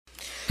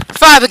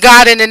Father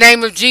God, in the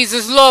name of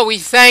Jesus, Lord, we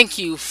thank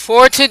you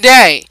for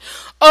today.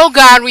 Oh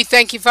God, we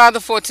thank you, Father,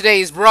 for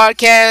today's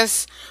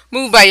broadcast.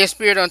 Move by your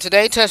Spirit on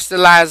today. Touch the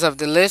lives of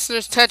the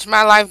listeners. Touch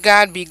my life,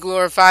 God. Be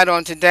glorified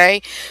on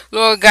today.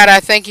 Lord God,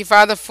 I thank you,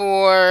 Father,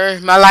 for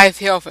my life,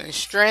 health, and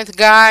strength,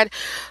 God.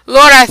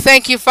 Lord, I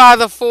thank you,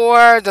 Father,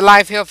 for the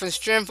life, health, and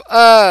strength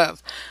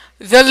of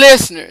the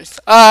listeners,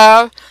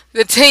 of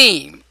the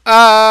team,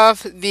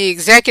 of the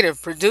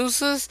executive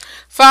producers.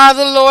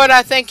 Father, Lord,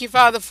 I thank you,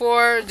 Father,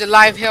 for the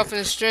life, health,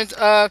 and strength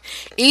of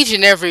each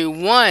and every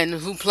one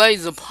who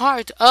plays a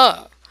part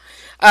of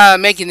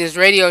making this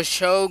radio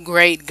show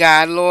great,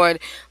 God. Lord,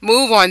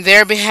 move on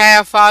their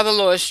behalf, Father.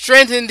 Lord,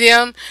 strengthen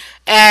them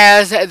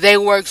as they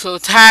work so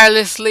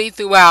tirelessly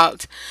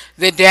throughout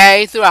the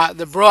day, throughout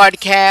the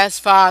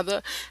broadcast,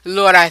 Father.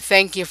 Lord, I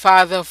thank you,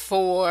 Father,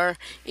 for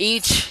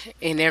each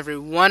and every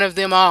one of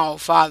them all,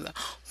 Father.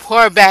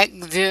 Pour back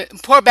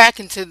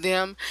into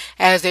them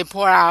as they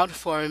pour out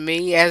for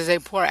me, as they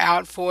pour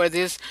out for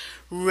this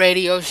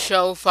radio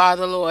show,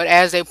 Father, Lord,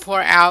 as they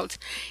pour out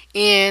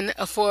in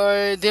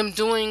for them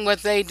doing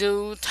what they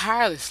do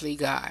tirelessly,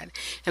 God.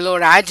 And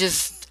Lord, I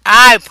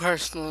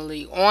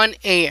personally on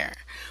air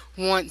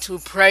want to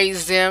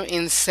praise them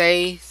and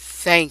say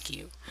thank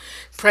you.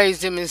 Praise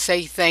them and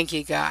say thank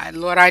you, God.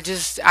 Lord, I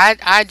just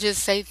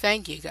say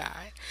thank you,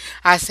 God.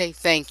 I say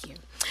thank you.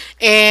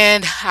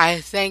 And I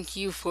thank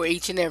you for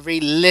each and every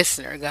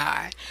listener,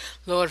 God.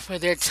 Lord, for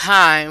their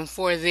time,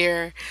 for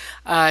their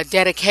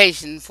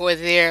dedication, for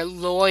their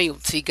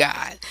loyalty,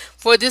 God.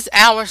 For this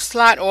hour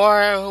slot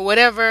or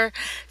whatever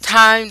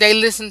time they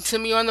listen to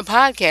me on the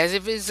podcast.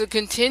 If it's a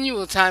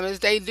continual time, as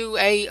they do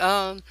a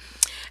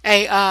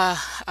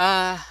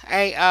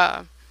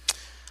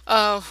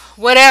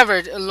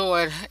whatever,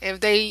 Lord, if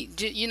they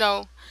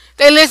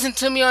listen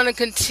to me on a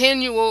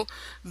continual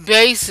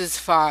basis,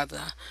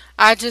 Father.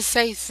 I just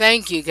say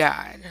thank you,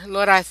 God.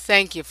 Lord, I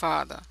thank you,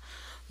 Father.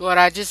 Lord,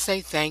 I just say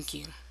thank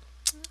you.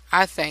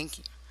 I thank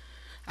you.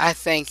 I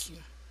thank you.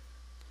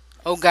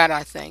 Oh, God,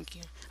 I thank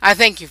you. I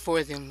thank you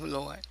for them,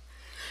 Lord.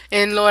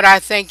 And Lord, I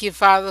thank you,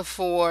 Father,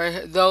 for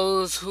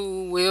those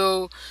who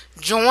will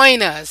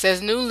join us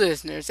as new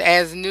listeners,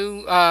 as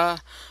new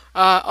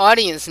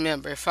audience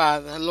member,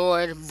 Father.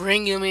 Lord,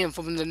 bring them in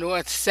from the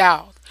north,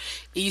 south,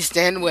 east,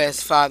 and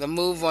west, Father.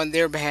 Move on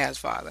their behalf,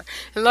 Father.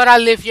 And Lord, I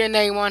lift your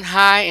name on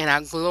high, and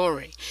I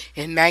glory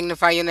and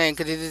magnify your name,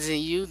 because it is in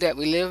you that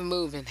we live,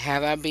 move, and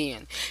have our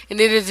being. And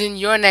it is in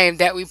your name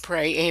that we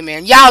pray.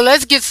 Amen. Y'all,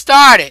 let's get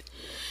started.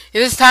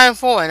 It is time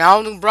for an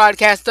all-new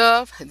broadcast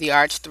of The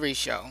RH3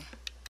 Show.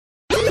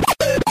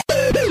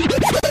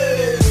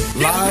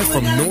 Live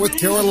from North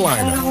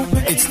Carolina,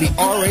 it's the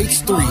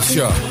RH3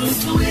 Show.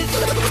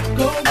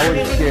 I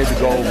wasn't scared to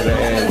go over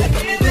there.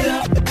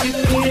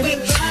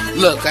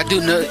 Look, I do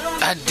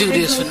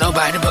this for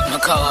nobody but my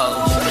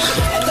co-host.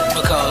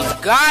 Because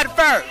God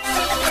first,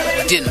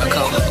 then my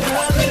co-host.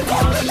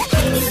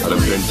 I done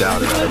been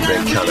doubted, I done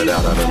been counted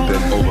out, I done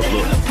been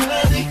overlooked.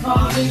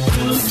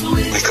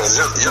 Because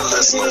your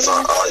listeners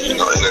are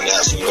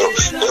international,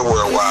 they're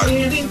worldwide.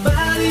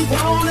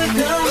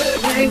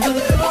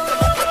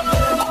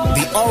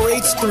 The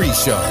RH3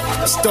 Show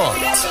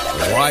starts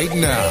right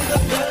now.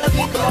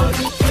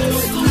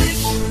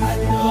 I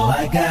know I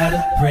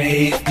gotta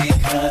praise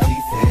because he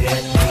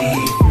set me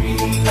free.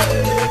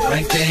 The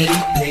price that he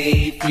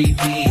paid, free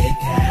me at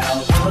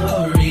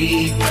Calvary.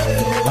 So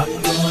I'm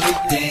gonna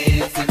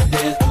dance and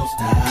there's no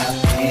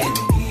stopping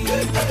me.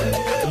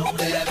 Don't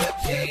ever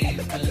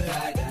change 'cause I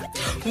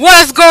got.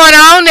 What's going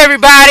on,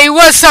 everybody?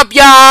 What's up,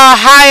 y'all?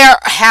 Higher.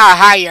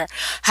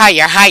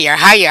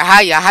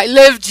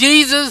 Lift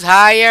Jesus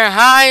higher,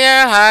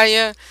 higher,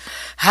 higher,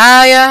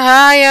 higher,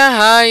 higher,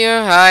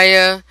 higher,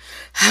 higher.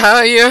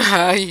 Higher,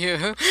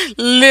 higher,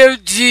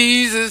 lift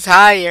Jesus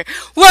higher.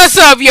 What's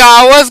up,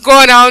 y'all? What's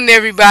going on,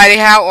 everybody?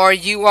 How are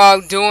you all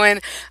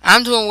doing?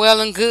 I'm doing well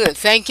and good.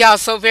 Thank y'all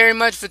so very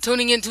much for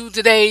tuning into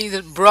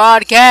today's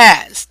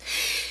broadcast.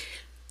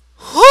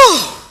 Whew.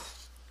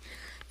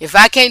 If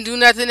I can't do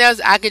nothing else,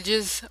 I could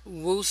just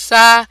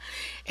woosah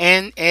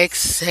and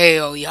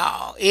exhale,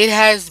 y'all. It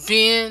has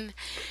been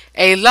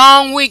a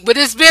long week, but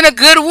it's been a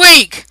good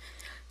week.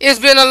 It's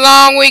been a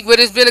long week, but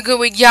it's been a good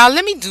week. Y'all,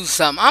 let me do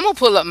something. I'm going to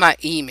pull up my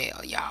email,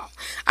 y'all.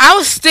 I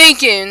was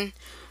thinking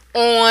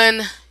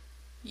on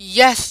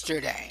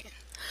yesterday.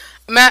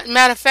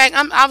 Matter of fact,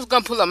 I was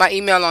going to pull up my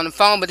email on the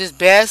phone, but it's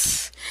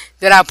best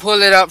that I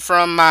pull it up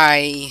from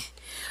my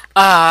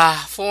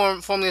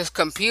from this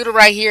computer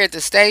right here at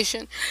the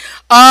station.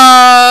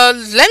 Let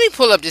me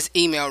pull up this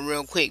email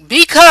real quick,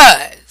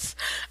 because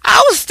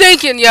I was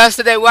thinking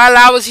yesterday while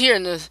I was here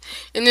in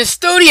the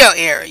studio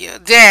area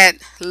that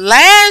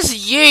last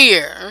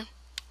year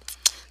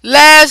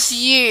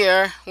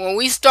when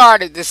we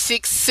started the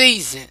 6th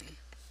season,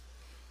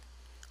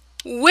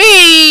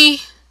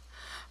 we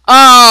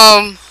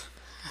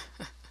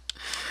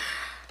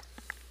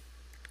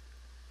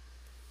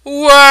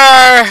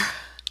were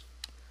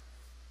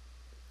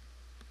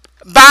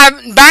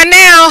by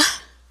now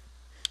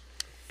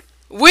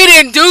we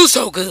didn't do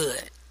so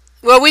good.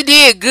 Well, we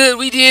did good.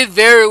 We did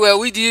very well.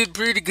 We did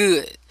pretty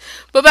good.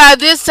 But by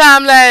this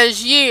time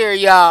last year,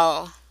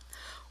 y'all,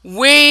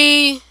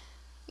 we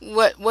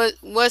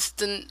what's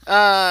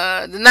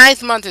the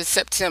ninth month is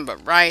September,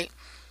 right?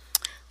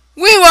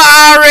 We were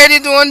already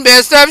doing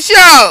best of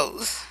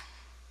shows.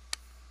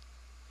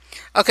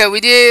 Okay, we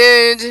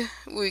did.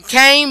 We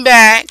came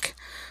back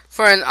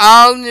for an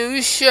all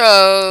new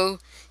show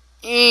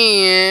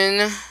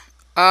in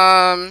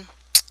um.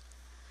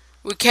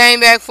 We came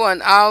back for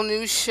an all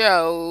new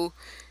show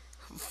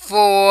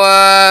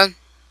for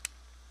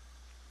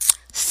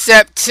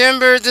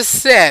September the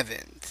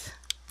 7th.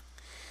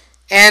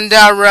 And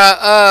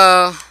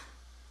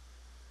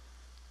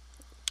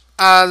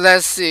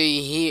let's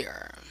see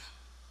here.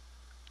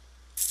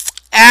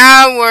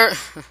 Our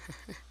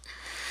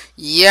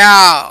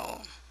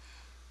y'all,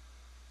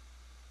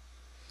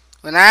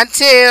 when I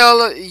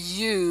tell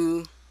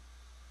you,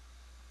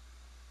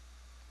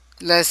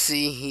 let's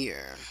see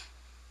here.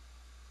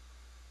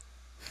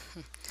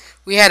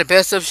 We had a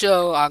best of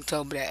show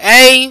October the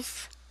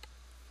 8th.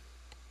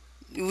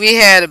 We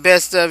had a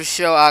best of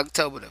show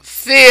October the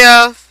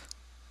 5th.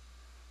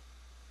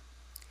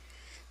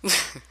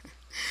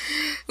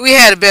 We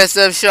had a best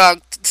of show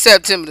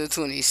September the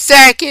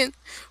 22nd.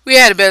 We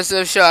had a best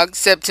of show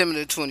September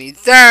the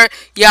 23rd.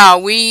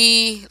 Y'all,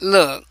 we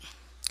look.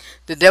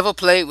 The devil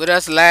played with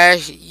us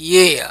last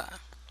year.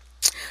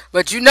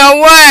 But you know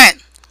what?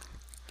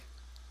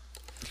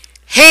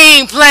 He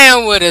ain't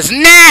playing with us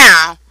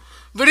now.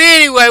 But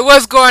anyway,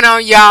 what's going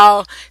on,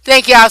 y'all?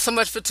 Thank y'all so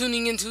much for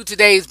tuning into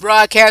today's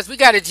broadcast. We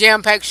got a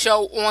jam-packed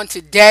show on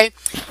today.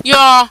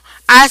 Y'all,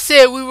 I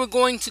said we were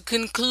going to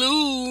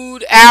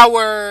conclude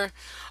our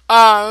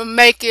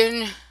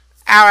making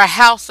our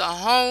house a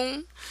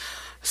home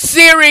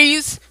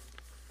series.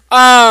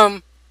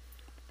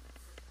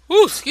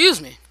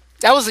 Excuse me.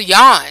 That was a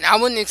yawn. I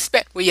wouldn't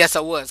expect. Well, yes, I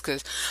was,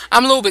 because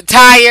I'm a little bit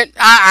tired.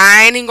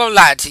 I ain't even going to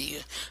lie to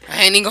you.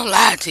 I ain't even going to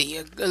lie to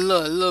you. A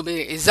little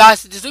bit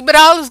exhausted this week, but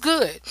all is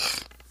good.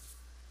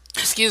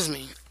 Excuse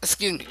me.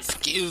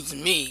 Excuse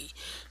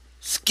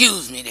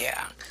me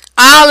there.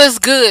 All is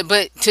good,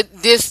 but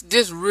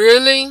this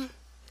really,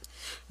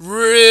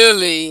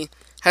 really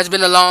has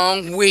been a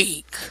long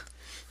week.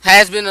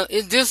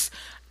 This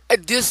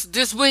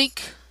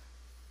week,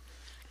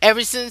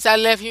 ever since I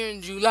left here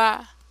in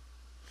July,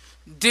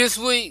 this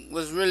week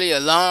was really a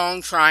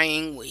long,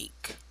 trying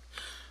week.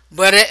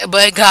 But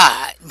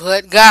God,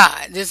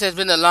 this has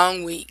been a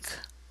long week.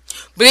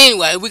 But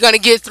anyway, we're gonna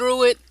get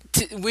through it.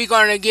 But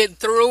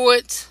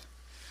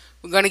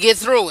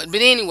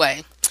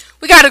anyway,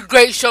 we got a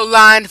great show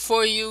lined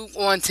for you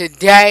on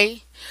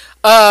today.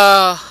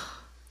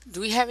 Do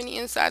we have any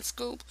inside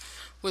scoop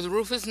with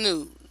Rufus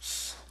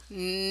News?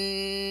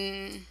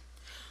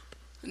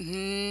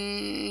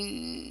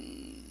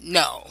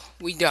 No,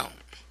 we don't.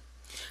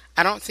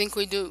 I don't think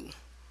we do.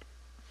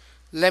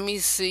 Let me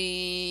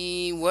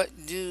see. What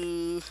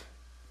do...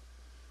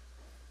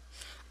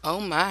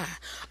 Oh my.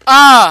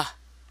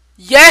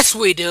 Yes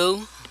we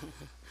do.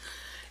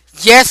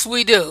 Yes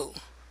we do.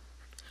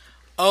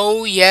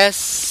 Oh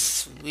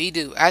yes we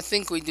do. I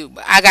think we do.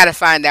 But I gotta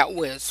find out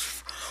where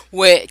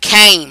it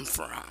came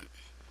from.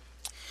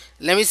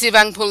 Let me see if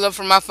I can pull it up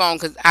from my phone,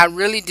 because I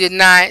really did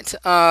not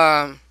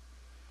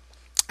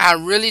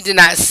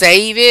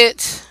save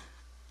it.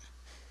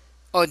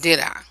 Or did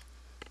I?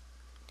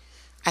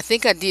 I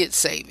think I did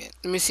save it.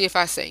 Let me see if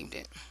I saved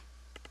it.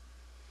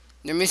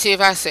 Oh,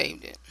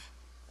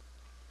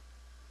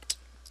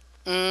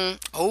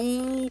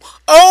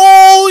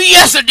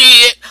 yes I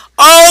did.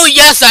 Oh,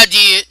 yes I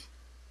did.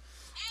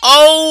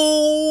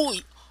 Oh,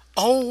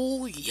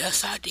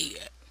 yes I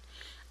did.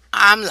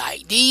 I'm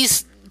like,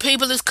 these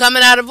people is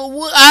coming out of the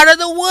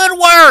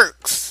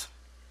woodworks.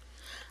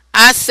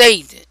 I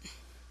saved it.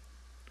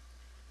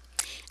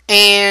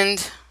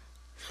 And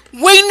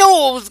we knew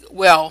it was,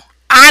 well,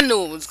 I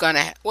knew it was going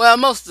to happen. Well,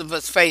 most of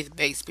us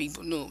faith-based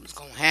people knew it was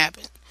going to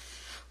happen.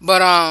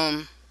 But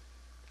I'm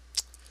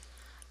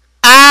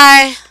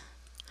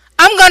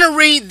going to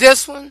read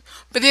this one,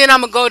 but then I'm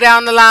going to go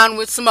down the line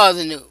with some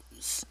other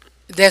news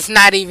that's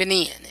not even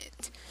in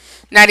it.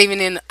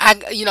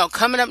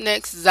 Coming up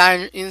next is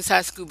our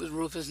Inside Scoop is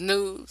Rufus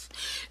News.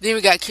 Then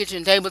we got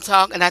Kitchen Table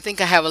Talk, and I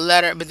think I have a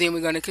letter, but then we're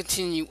going to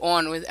continue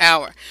on with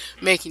our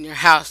Making Your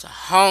House a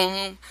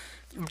Home.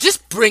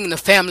 Just bring the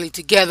family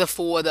together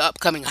for the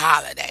upcoming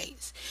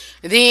holidays.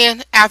 And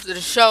then after the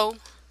show,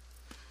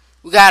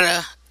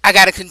 I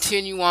gotta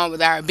continue on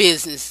with our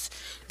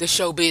the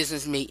show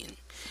business meeting,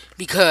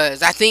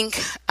 because I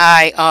think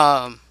I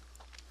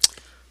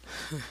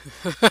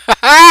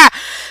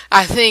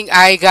think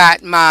I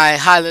got my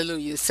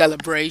Hallelujah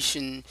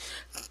celebration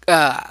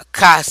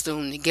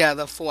costume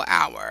together for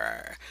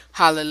our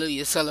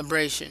Hallelujah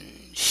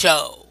celebration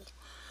show.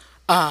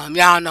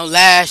 Y'all know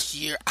last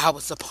year I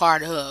was a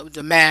part of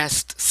the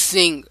Masked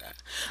Singer.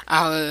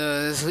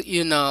 I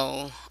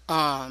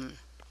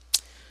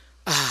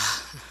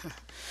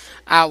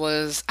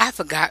was, I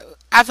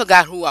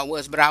forgot who I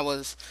was, but I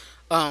was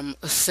a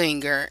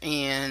singer,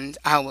 and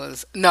I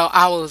was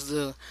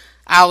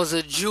I was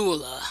a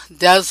jeweler.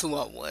 That's who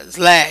I was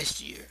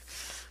last year.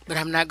 But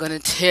I'm not going to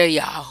tell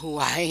y'all who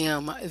I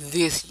am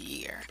this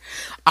year.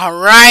 All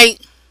right?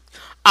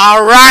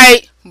 All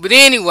right. But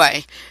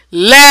anyway,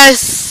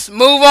 let's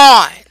move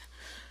on.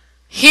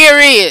 Here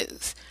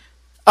is.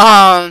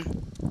 Are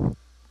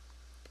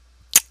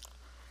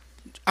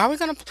we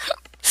going to.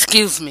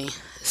 Excuse me.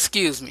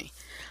 Excuse me.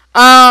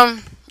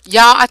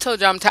 Y'all, I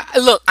told y'all I'm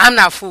tired. Look, I'm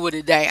not full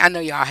today. I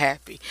know y'all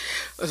happy.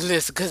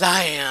 Listen, because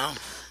I am.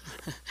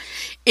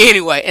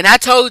 Anyway, and I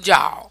told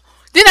y'all.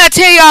 Didn't I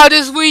tell y'all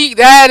this week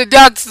that I had a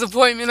doctor's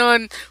appointment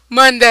on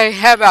Monday?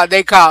 How about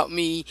they called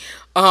me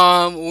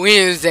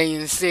Wednesday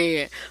and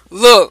said,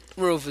 look,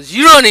 Rufus,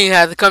 you don't even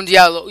have to come to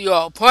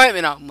your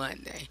appointment on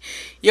Monday.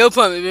 Your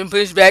appointment been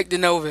pushed back to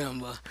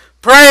November.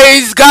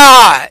 Praise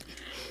God.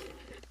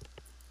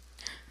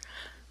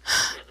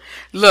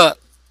 Look,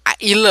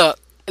 look.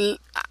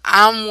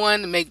 I'm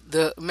one to make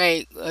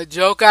a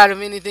joke out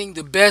of anything,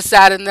 the best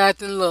out of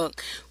nothing.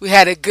 Look, we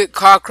had a good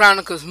Car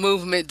Chronicles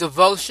movement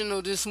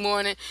devotional this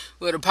morning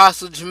with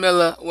Apostle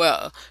Jamila,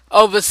 well,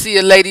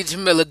 Overseer Lady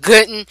Jamila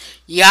Gooden.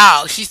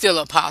 Y'all, she's still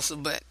apostle,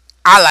 but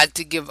I like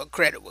to give her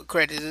credit where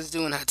credit is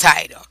due in her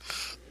title.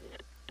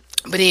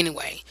 But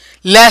anyway,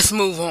 let's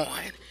move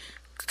on.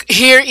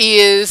 Here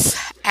is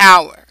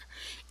our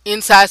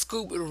Inside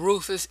Scoop with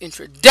Rufus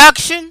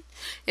introduction.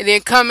 And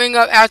then coming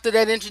up after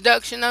that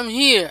introduction, I'm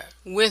here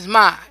with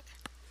my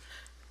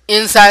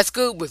Inside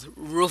Scoop with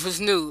Rufus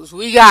News.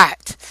 We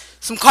got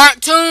some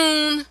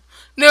cartoon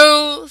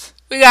news.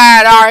 We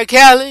got R.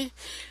 Kelly.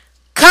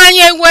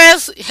 Kanye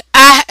West.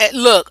 I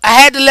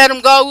had to let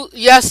him go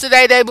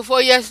yesterday, day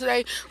before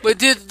yesterday. But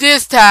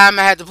this time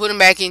I had to put him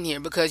back in here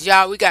because,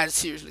 y'all, we got to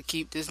seriously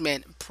keep this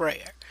man in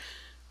prayer.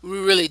 We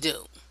really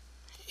do.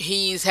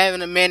 He's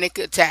having a manic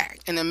attack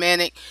and a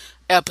manic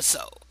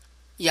episode.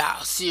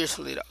 Y'all,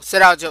 seriously though,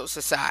 set all jokes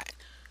aside.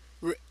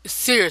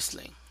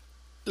 Seriously,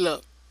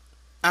 look,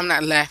 I'm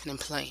not laughing and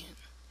playing.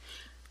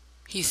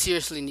 He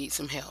seriously needs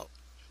some help.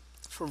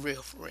 For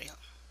real, for real.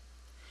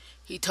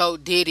 He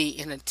told Diddy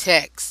in a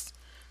text,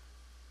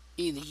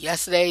 either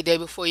yesterday, day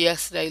before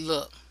yesterday,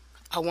 look,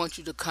 I want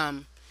you to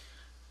come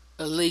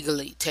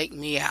illegally take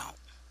me out.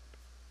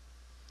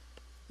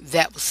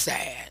 That was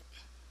sad.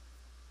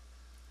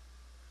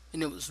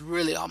 And it was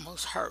really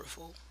almost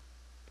hurtful.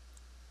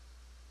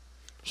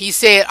 He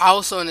said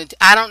also,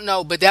 I don't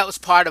know, but that was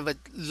part of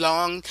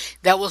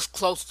that was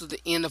close to the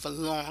end of a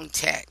long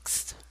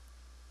text.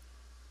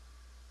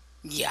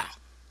 Yeah.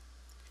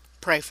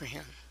 Pray for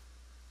him.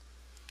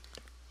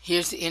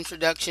 Here's the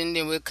introduction,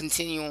 then we'll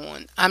continue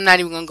on. I'm not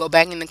even going to go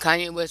back into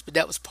Kanye West, but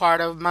that was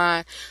part of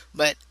mine.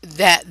 But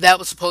that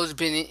was supposed to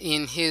be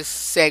in his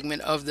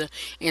segment of the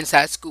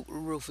Inside Scoop with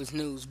Rufus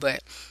News.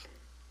 But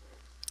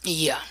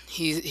yeah,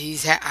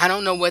 I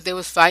don't know what they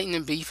was fighting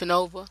and beefing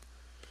over,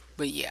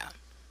 but yeah.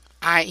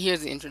 Alright, here's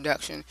the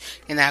introduction,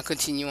 and I'll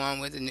continue on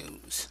with the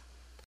news.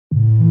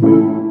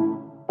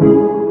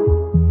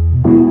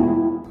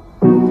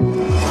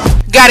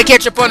 Gotta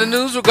catch up on the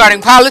news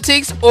regarding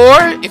politics, or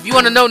if you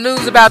want to know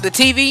news about the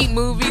TV,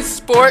 movies,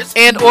 sports,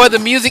 and or the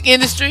music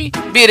industry,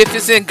 be it if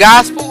it's in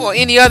gospel or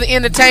any other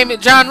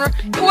entertainment genre,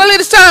 well, it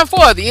is time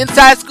for the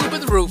Inside Scoop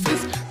with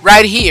Rufus,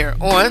 right here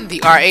on the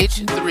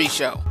RH3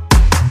 Show.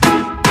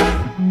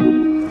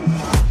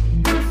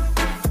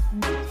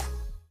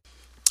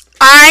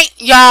 Alright,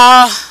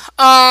 y'all.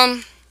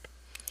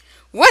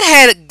 What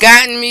had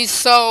gotten me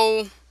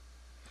so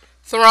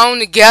thrown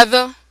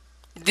together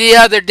the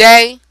other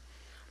day?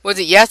 Was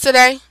it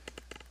yesterday?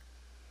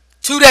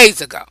 2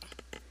 days ago.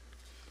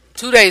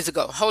 2 days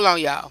ago. Hold on,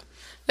 y'all.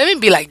 Let me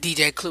be like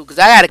DJ Clue, because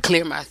I got to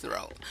clear my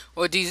throat.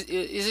 Or is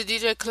it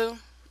DJ Clue?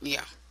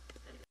 Yeah.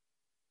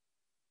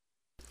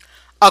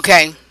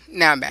 Okay,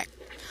 now I'm back.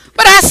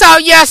 But I saw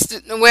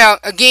yesterday. Well,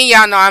 again,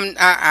 y'all know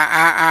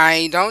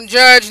I don't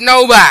judge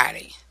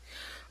nobody.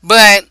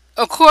 But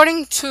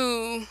according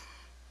to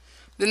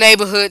the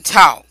neighborhood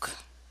talk,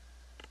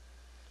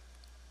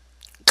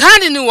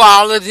 kind of knew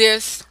all of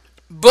this,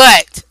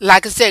 but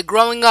like I said,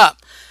 growing up,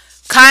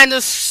 kind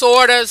of,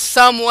 sort of,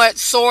 somewhat,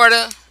 sort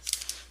of,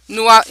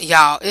 knew all.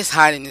 Y'all, it's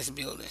hot in this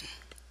building.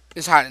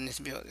 It's hot in this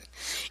building.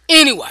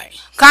 Anyway,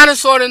 kind of,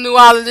 sort of knew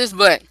all of this,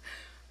 but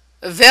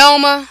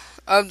Velma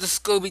of the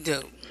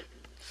Scooby-Doo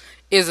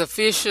is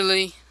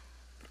officially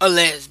a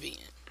lesbian.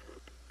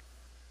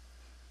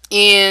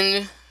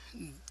 In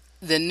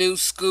the new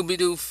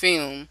Scooby-Doo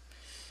film,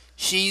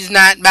 she's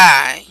not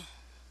bi,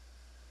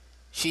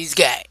 she's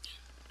gay.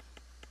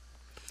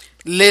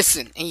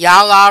 Listen, and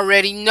y'all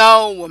already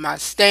know what my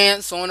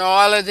stance on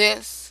all of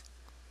this.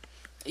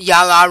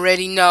 Y'all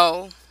already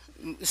know,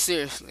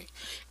 seriously.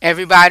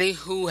 Everybody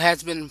who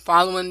has been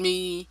following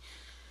me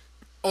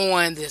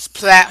on this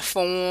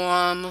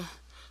platform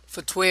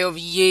for 12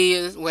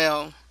 years,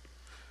 well,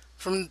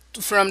 from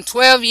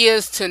 12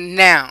 years to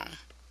now,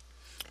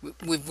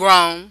 we've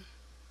grown.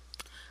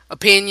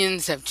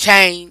 Opinions have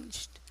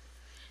changed.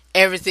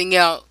 Everything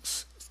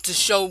else to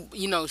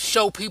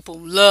show people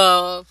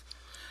love.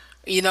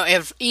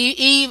 Let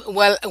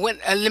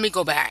me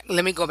go back.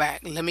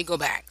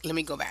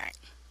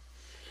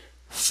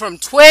 from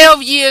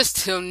 12 years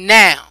till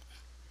now,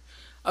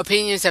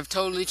 opinions have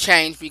totally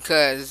changed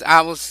because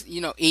I was,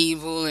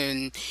 evil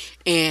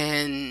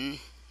and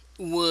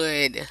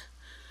would,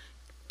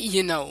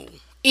 you know,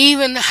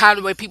 even how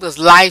the way people's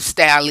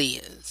lifestyle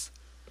is.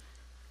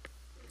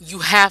 You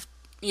have,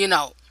 you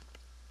know,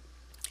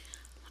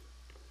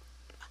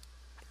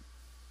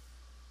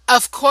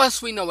 of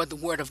course we know what the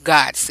word of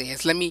God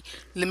says. Let me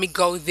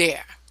go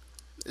there.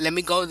 Let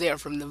me go there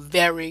from the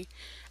very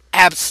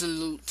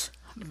absolute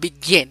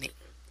beginning.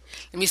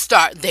 Let me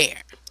start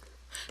there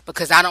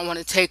because I don't want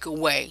to take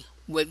away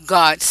what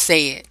God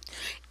said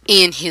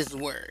in his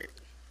word.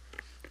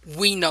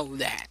 We know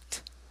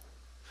that.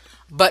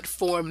 But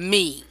for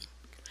me,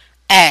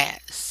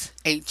 as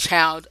a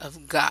child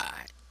of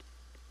God,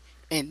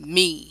 and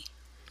me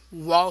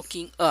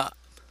walking up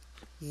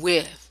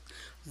with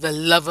the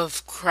love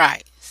of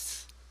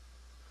Christ,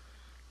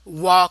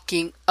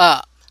 walking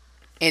up,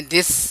 and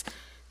this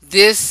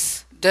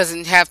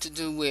doesn't have to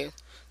do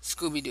with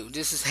Scooby Doo.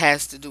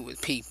 Has to do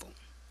with people.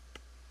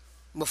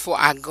 Before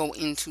I go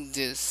into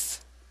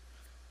this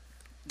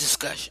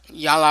discussion,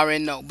 y'all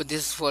already know, but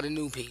this is for the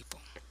new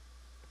people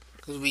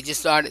because we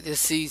just started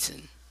this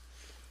season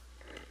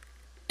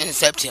in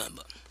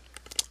September.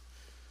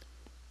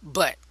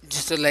 But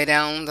just to lay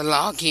down the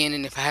law again,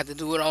 and if I have to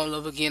do it all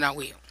over again, I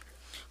will.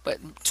 But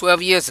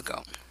 12 years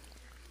ago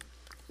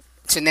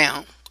to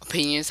now,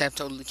 opinions have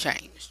totally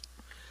changed.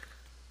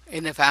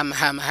 And if I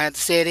had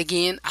to say it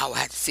again, I will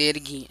have to say it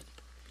again.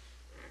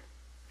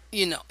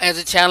 As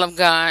a child of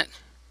God,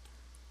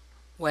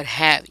 what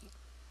have you,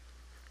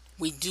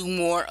 we do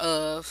more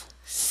of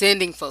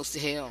sending folks to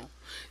hell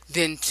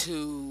than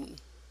to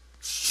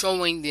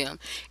showing them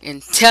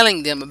and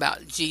telling them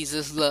about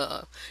Jesus'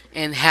 love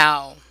and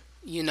how,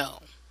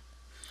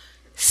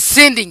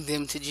 sending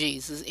them to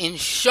Jesus and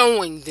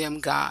showing them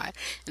God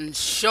and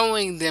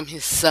showing them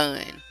his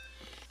son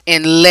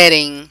and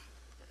letting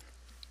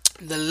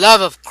the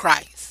love of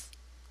Christ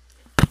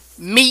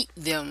meet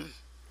them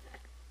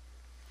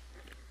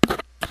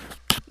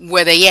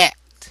where they at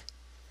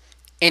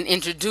and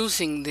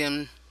introducing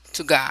them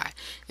to God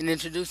and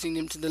introducing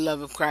them to the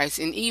love of Christ.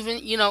 And even,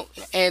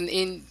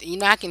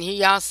 I can hear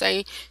y'all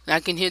say, and I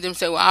can hear them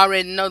say, well, I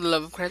already know the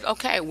love of Christ.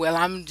 Okay, well,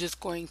 I'm just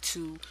going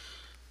to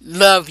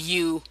love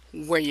you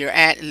where you're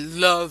at and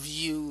love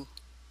you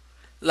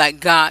like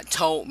God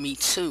told me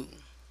to.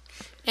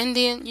 And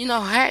then,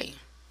 hey,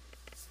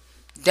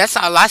 that's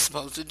all I'm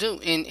supposed to do.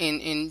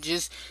 And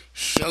just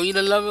show you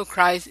the love of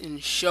Christ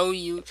and show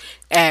you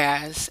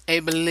as a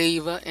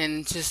believer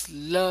and just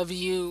love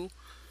you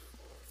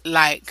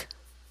like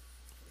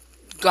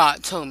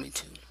God told me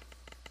to.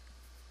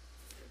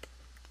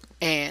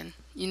 And,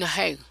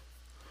 hey,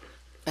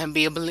 and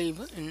be a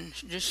believer and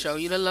just show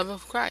you the love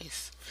of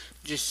Christ.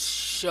 Just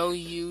show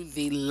you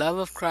the love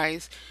of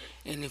Christ.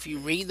 And if you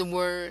read the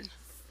word,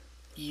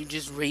 you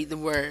just read the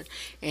word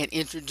and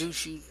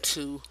introduce you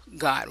to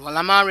God. Well,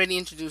 I'm already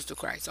introduced to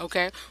Christ.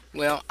 Okay.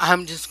 Well,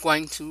 I'm just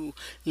going to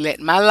let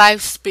my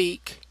life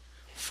speak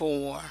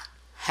for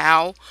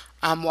how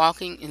I'm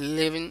walking and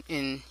living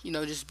and,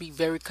 just be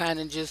very kind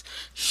and just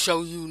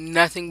show you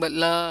nothing but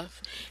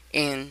love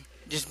and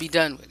just be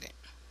done with it.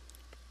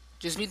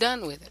 Just be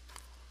done with it.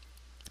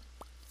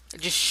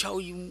 Just show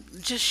you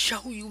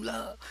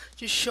love.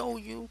 Just show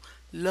you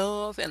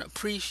love and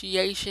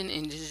appreciation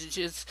and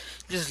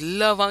just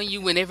love on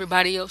you when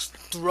everybody else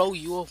throw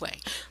you away.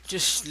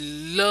 Just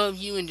love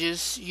you and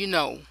just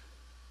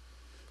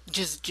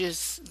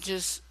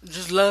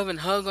love and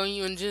hug on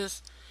you and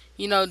just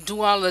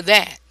do all of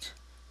that.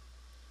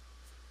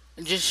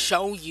 And just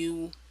show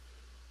you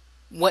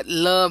what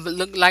love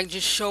look like.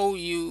 Just show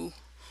you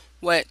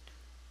what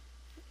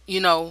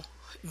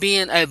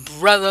being a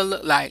brother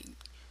look like.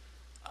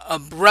 A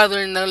brother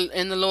in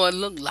the Lord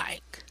look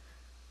like.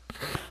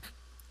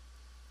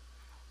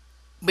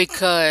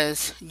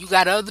 Because you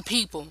got other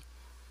people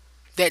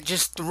that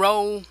just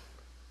throw,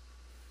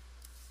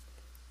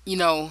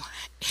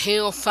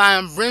 hellfire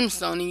and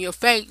brimstone in your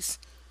face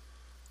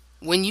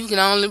when you can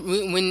only,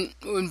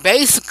 when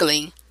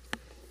basically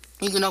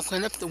you can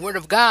open up the Word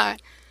of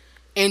God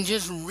and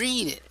just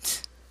read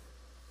it.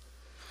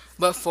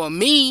 But for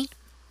me,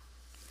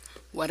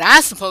 what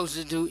I'm supposed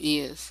to do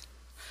is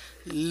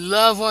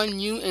love on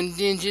you and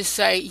then just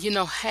say,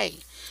 hey,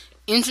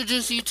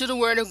 introduce you to the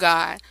Word of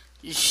God,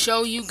 just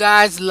show you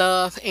God's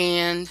love,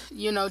 and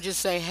just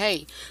say,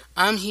 hey,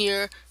 I'm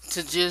here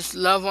to just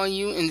love on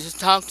you and just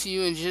talk to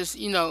you and just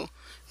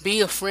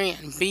be a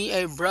friend, be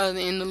a brother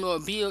in the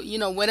Lord, be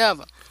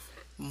whatever,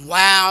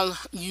 while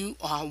you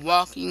are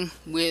walking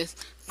with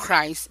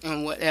Christ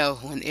and whatever.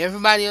 When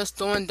everybody else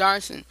throwing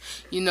darts and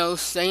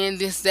saying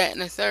this, that,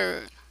 and the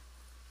third,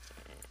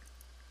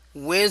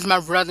 where's my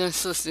brother and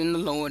sister in the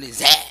Lord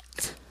is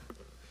at?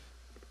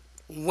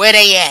 Where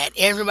they at?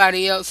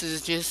 Everybody else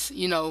is just,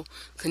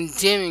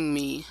 condemning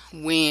me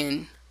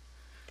when,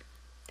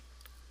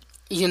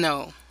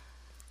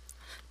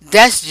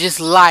 that's just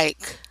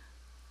like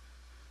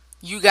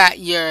you got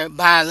your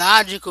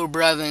biological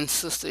brother and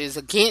sister is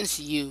against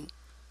you,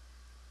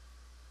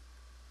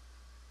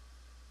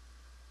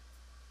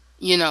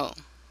 you know,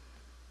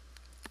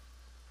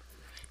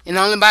 and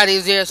the only body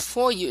is there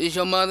for you is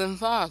your mother and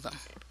father.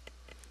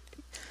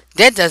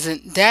 That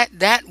doesn't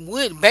that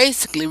would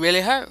basically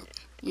really hurt,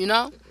 you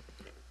know?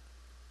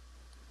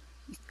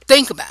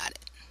 Think about it.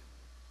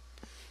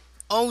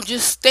 Oh,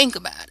 just think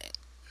about it.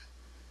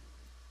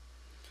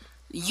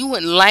 You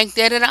wouldn't like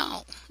that at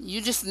all.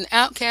 You're just an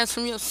outcast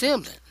from your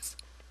siblings.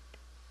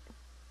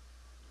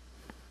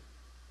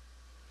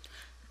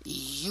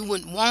 You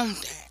wouldn't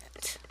want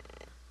that.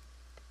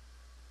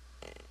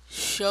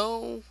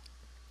 Show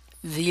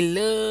the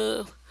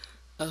love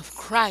of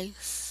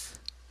Christ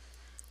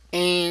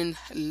and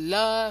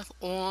love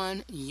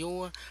on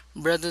your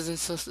brothers and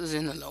sisters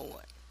in the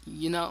Lord.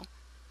 You know,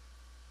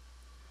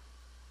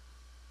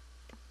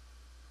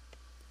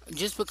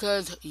 just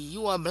because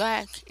you are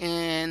black,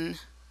 and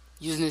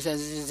using this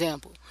as an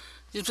example,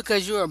 just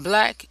because you are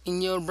black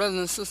and your brother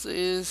and sister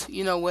is,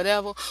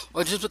 whatever,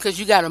 or just because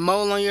you got a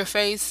mole on your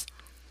face,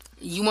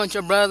 you want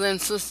your brother and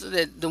sister,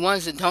 that the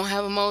ones that don't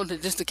have a mole,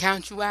 just to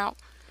count you out.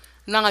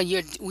 No,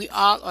 we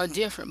all are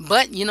different.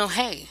 But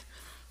hey,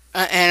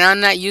 and I'm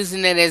not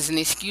using that as an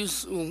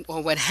excuse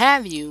or what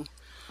have you,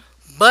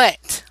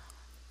 but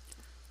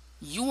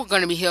you are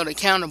going to be held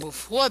accountable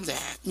for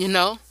that.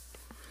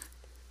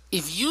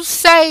 If you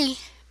say,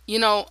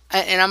 and I'm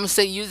going to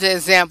say, use that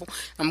example.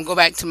 I'm going to go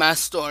back to my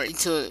story,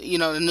 to,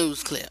 the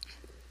news clip.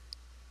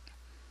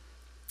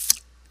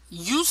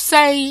 You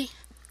say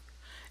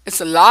it's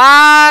a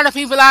lot of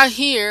people out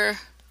here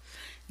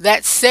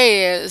that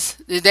says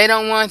that they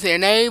don't want their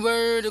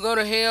neighbor to go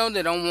to hell.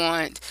 They don't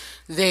want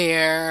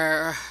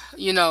their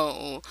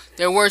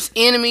worst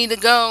enemy to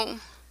go.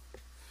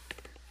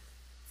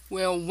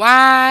 Well,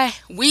 why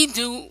we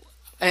do,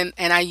 and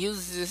I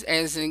use this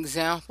as an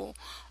example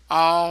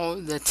all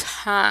the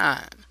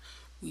time.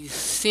 We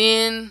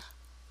send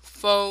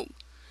folk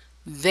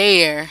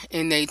there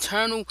in the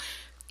eternal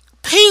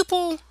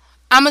people.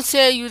 I'm gonna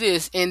tell you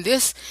this, and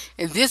this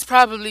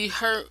probably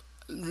hurt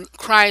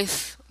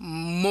Christ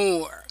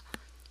more.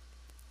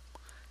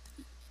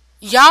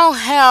 Y'all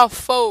have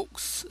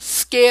folks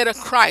scared of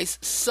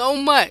Christ so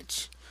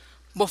much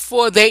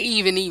before they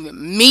even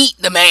meet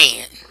the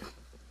man.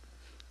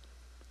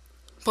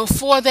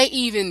 Before they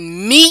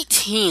even meet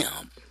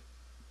him.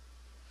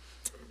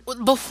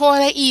 Before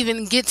they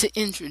even get to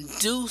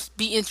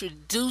be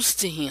introduced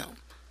to him.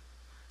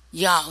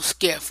 Y'all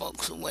scare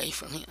folks away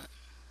from him.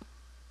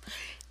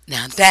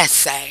 Now that's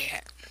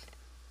sad.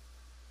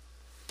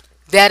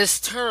 That is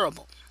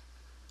terrible.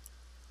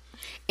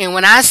 And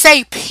when I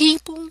say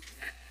people,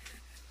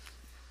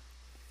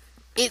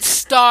 it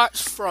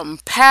starts from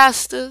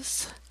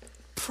pastors,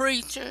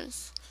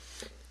 preachers,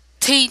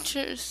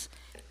 teachers,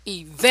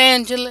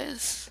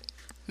 evangelists,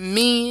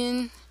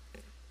 men,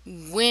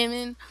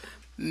 women,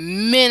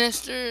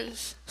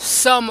 ministers,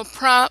 some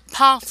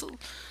apostles.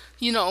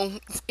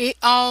 It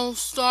all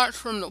starts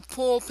from the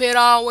pulpit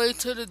all the way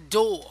to the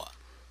door.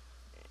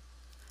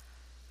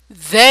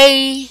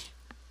 They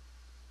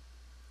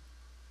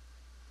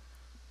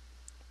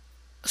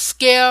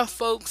scare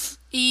folks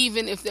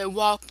even if they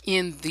walk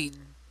in the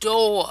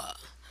door.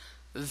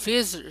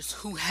 Visitors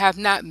who have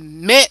not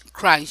met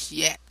Christ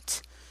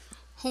yet,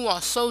 who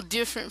are so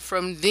different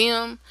from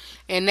them,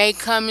 and they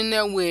come in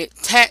there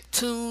with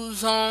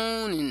tattoos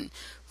on and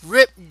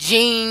ripped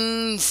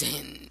jeans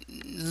and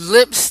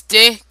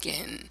lipstick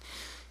and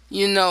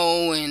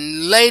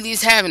and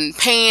ladies having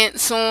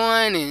pants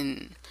on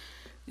and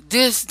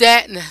this,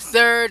 that, and the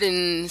third,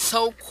 and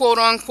so quote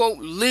unquote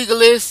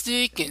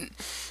legalistic, and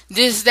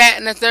this, that,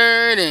 and the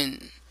third,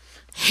 and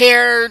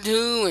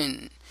hairdo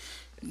and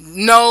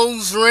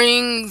nose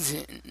rings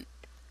and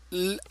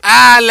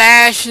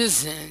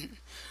eyelashes and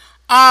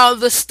all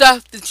the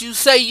stuff that you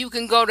say you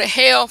can go to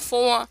hell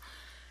for,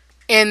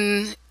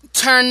 and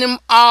turn them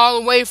all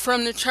away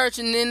from the church,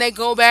 and then they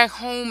go back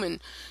home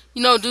and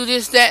do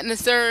this, that, and the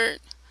third,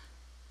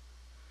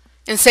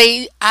 and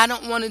say, I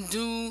don't want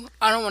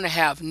to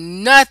have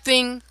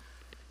nothing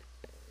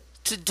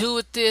to do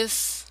with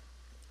this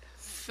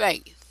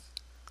faith,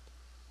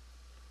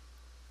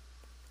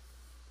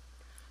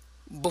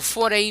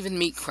 before they even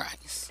meet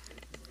Christ.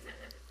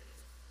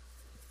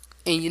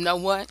 And you know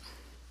what?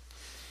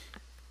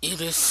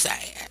 It is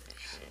sad.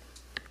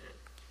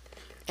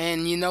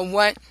 And you know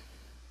what?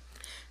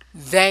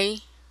 They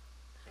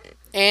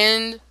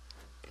and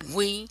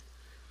we,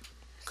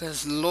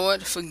 because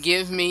Lord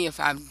forgive me if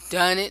I've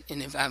done it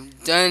and if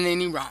I've done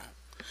any wrong,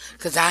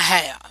 because I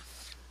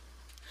have.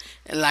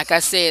 And like I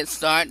said,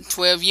 starting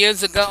 12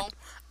 years ago,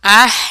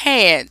 I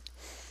had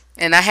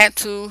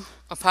to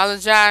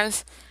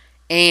apologize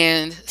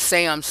and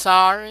say I'm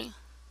sorry.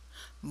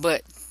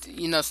 But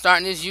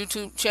starting this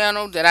YouTube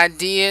channel that I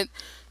did,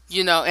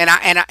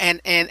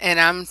 and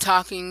I'm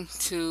talking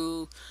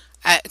to,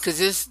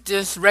 because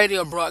this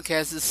radio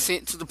broadcast is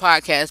sent to the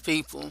podcast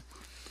people.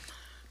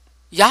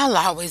 Y'all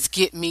always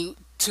get me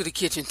to the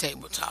kitchen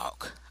table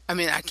talk. I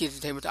mean, not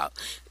kitchen table talk.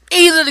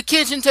 Either the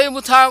kitchen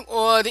table talk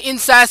or the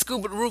inside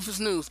scoop of the Rufus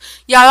News.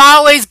 Y'all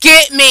always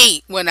get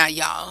me. Well, not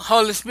y'all.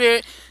 Holy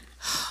Spirit.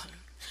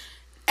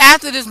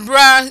 After this,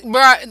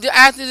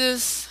 after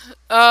this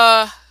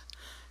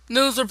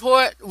news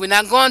report, we're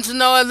not going to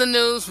no other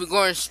news. We're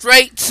going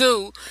straight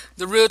to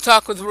the Real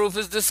Talk with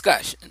Rufus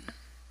discussion.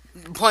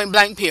 Point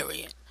blank,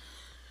 period.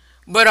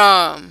 But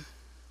I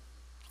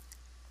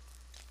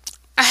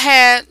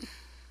had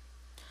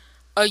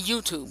a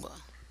YouTuber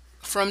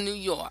from New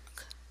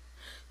York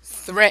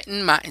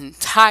threaten my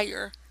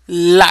entire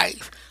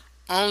life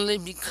only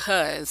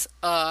because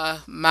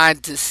of my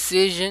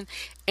decision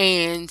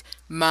and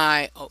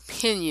my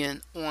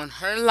opinion on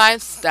her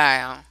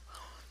lifestyle,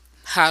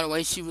 how the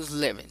way she was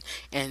living.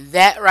 And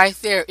that right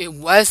there, it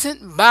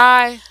wasn't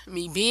by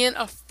me being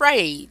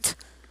afraid.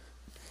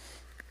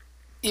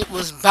 It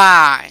was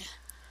by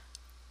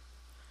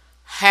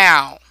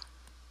how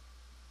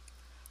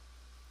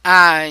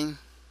I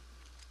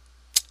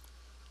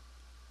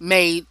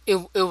made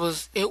it.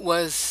 It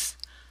was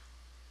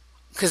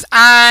because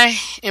I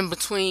am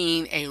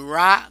between a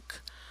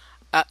rock,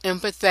 a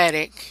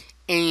empathetic,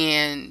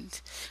 and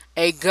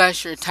a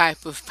gusher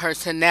type of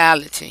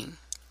personality.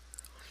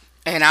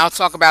 And I'll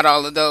talk about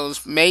all of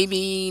those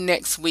maybe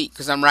next week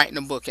because I'm writing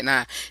a book, and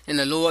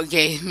the Lord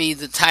gave me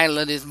the title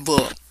of this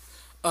book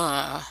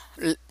uh,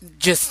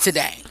 just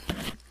today.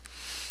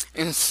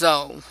 And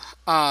so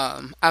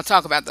I'll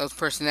talk about those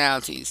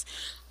personalities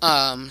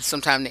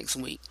sometime next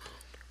week.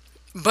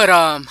 But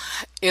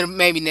it'll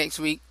maybe next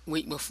week,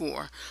 week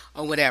before,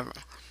 or whatever.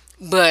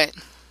 But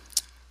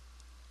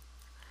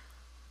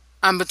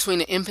I'm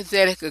between an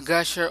empathetic, a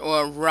gusher,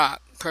 or a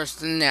rock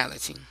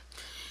personality.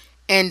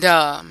 And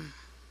how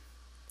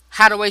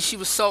the way she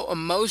was so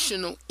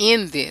emotional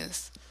in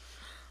this,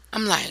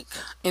 I'm like,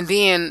 and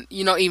then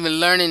even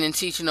learning and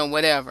teaching or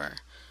whatever,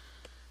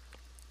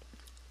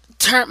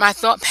 turned my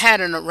thought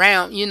pattern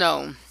around,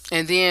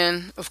 and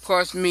then of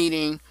course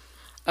meeting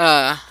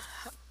uh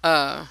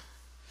uh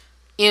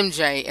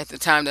MJ at the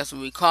time. That's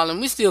what we call him.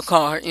 We still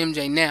call her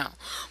MJ now.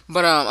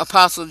 But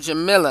Apostle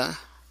Jamila,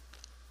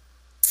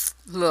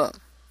 look,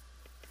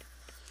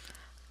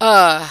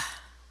 uh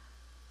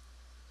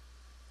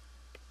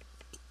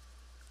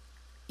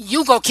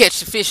you go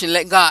catch the fish and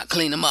let God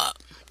clean them up.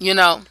 You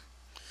know,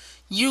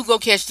 you go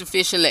catch the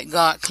fish and let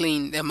God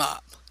clean them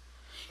up.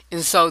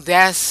 And so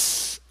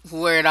that's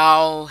where it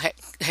all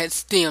had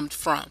stemmed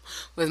from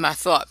with my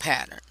thought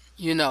pattern.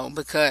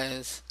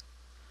 Because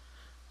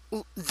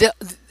there,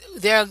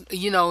 there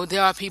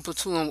are people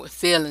too and with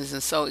feelings,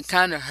 and so it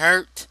kind of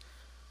hurt.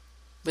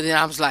 But then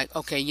I was like,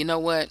 okay, you know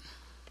what?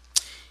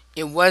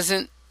 It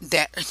wasn't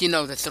that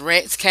the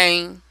threats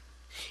came.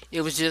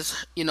 It was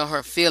just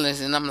her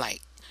feelings, and I'm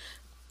like,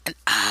 and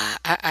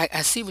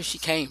I see where she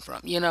came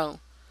from.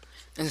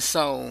 And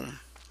so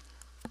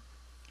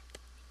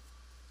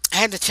I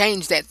had to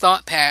change that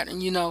thought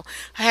pattern. I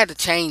had to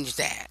change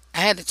that. I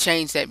had to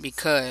change that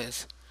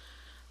because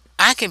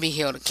I can be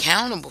held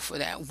accountable for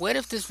that. What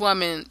if this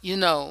woman,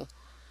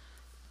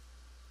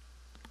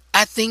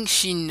 I think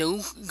she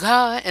knew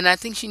God and I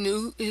think she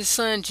knew his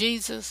son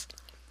Jesus,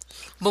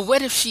 but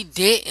what if she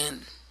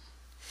didn't?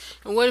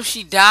 And what if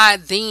she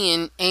died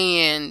then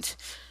and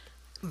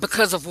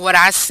because of what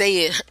I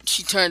said,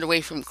 she turned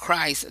away from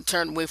Christ and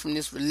turned away from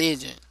this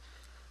religion,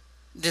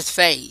 this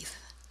faith?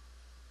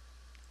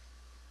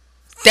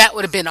 That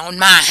would have been on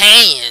my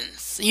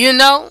hands.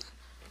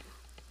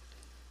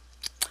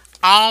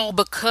 All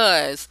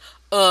because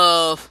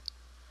of,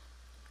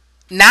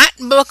 not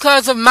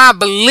because of my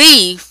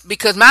belief,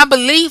 because my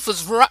belief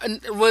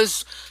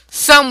was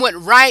somewhat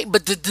right,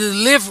 but the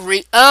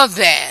delivery of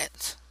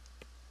that.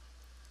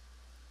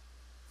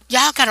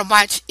 Y'all gotta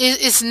watch.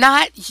 It's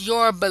not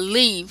your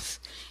beliefs.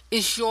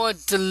 It's your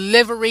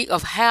delivery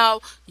of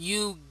how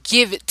you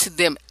give it to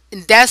them.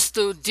 And that's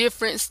the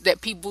difference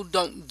that people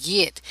don't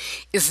get.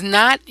 It's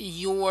not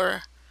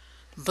your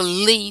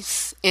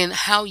beliefs and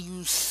how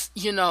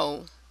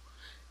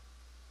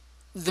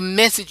the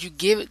message you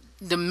give it,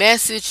 the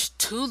message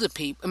to the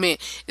people. I mean,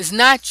 it's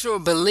not your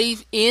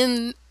belief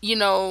in,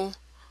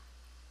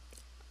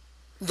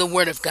 the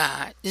word of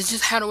God. It's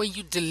just how the way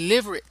you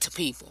deliver it to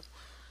people.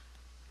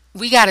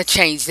 We got to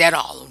change that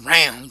all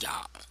around,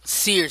 y'all.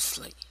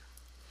 Seriously.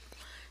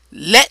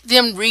 Let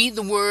them read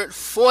the word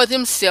for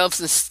themselves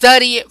and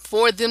study it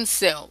for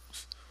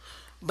themselves.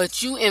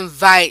 But you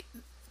invite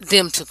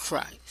them to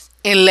Christ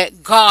and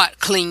let God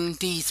clean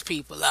these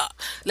people up.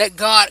 Let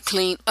God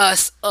clean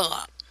us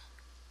up.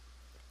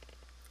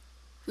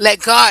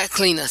 Let God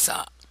clean us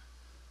up.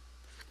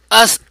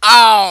 Us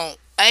all.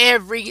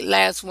 Every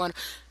last one.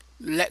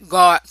 Let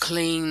God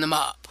clean them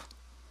up.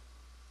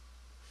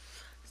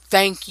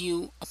 Thank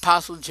you,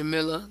 Apostle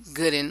Jamila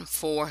Gooden,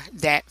 for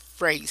that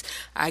phrase.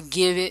 I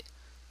give it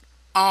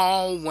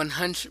all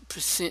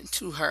 100%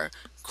 to her.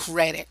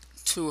 Credit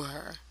to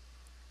her.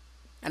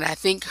 And I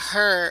think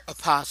her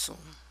apostle,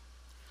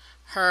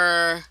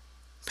 her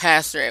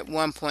pastor at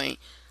one point,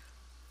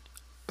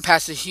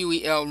 Pastor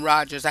Huey L.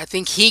 Rogers, I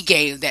think he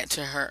gave that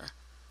to her.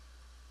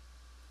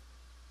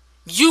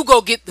 You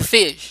go get the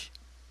fish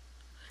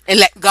and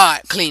let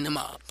God clean them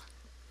up.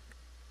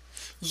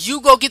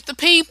 You go get the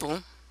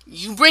people.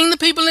 You bring the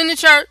people in the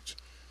church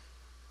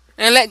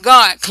and let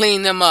God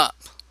clean them up.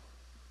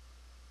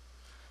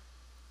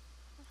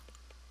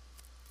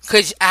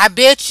 Because I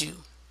bet you,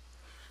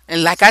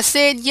 and like I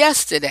said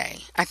yesterday,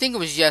 I think it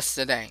was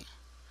yesterday,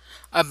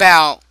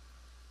 about,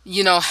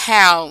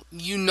 how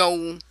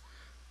you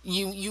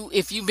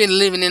if you've been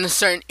living in a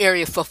certain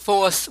area for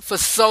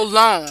so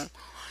long,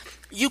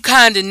 you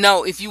kind of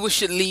know if you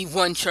should leave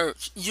one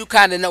church, you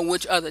kind of know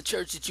which other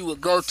church that you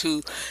would go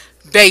to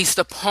based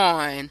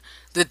upon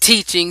the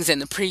teachings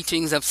and the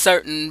preachings of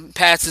certain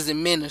pastors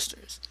and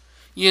ministers.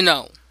 You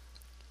know,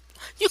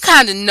 you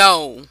kind of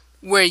know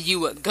where you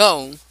would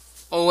go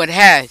or what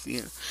have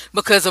you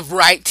because of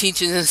right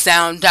teachings and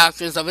sound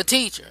doctrines of a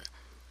teacher.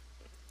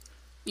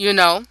 You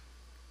know,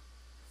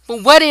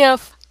 but what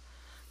if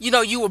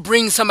you would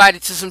bring somebody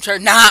to some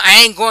church? Nah,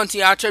 I ain't going to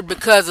y'all church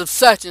because of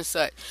such and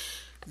such.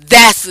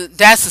 That's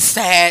a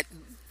sad,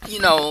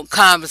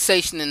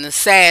 conversation, and a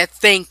sad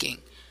thinking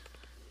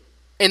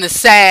and a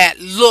sad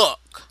look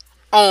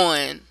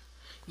on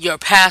your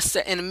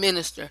pastor and a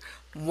minister.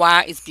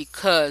 Why? It's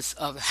because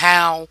of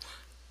how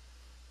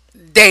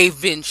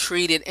they've been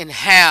treated and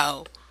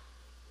how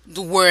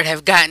the word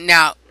have gotten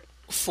out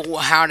for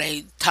how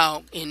they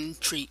talk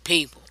and treat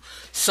people.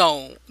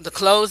 So to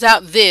close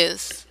out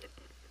this,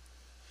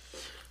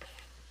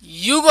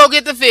 you go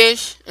get the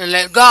fish and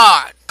let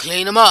God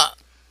clean them up.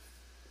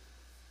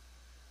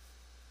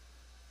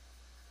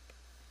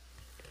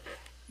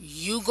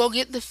 You go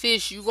get the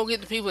fish, you go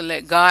get the people, and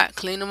let God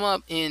clean them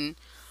up. And,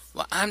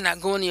 well, I'm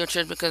not going to your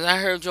church because I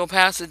heard your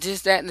pastor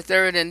this, that, and the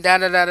third, and da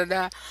da da da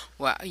da.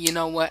 Well, you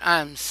know what?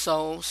 I'm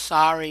so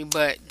sorry,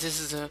 but this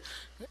is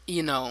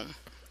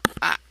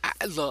I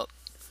look.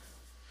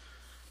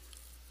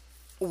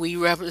 We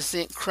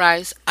represent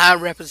Christ. I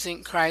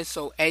represent Christ.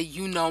 So, hey,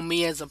 you know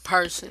me as a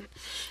person.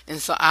 And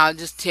so I'll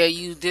just tell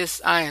you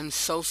this. I am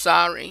so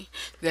sorry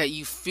that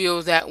you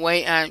feel that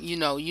way. You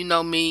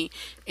know me,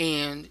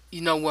 and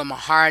you know where my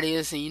heart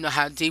is, and you know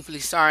how deeply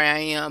sorry I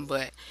am.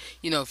 But,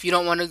 if you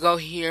don't want to go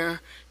here,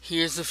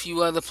 here's a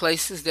few other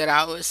places that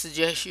I would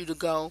suggest you to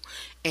go.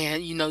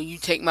 And, you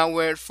take my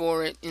word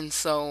for it. And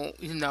so,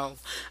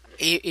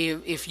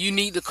 if you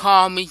need to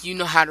call me, you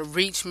know how to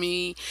reach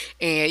me,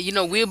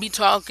 and we'll be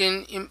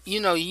talking.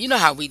 You know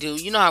how we do.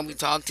 You know how we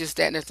talk. This,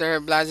 that, and the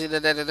third. Blah, da, da,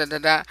 da, da, da,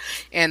 da.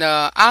 And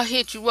I'll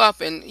hit you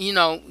up, and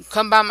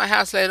come by my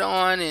house later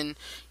on, and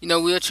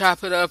we'll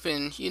chop it up,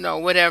 and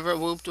whatever,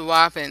 whoop the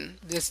wop, and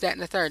this, that,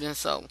 and the third. And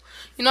so,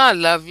 I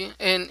love you,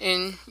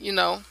 and you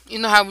know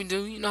how we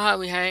do. You know how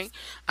we hang.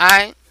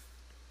 I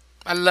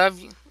love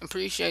you,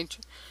 appreciate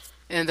you,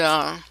 and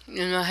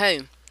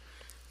hey.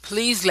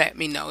 Please let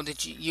me know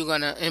that you're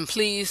gonna, and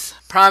please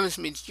promise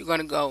me that you're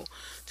gonna go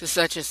to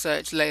such and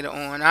such later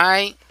on.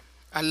 I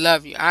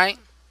love you. I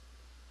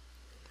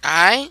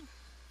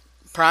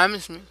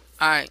promise me.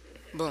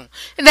 Boom,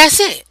 and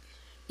that's it.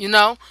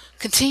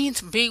 Continue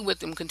to be with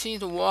them, continue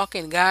to walk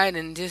and guide,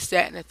 and this,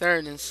 that, and the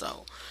third, and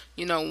so,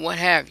 what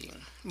have you.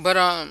 But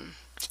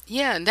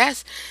yeah, and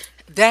that's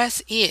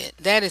it.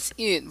 That is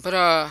it.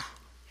 But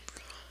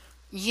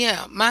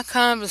yeah, my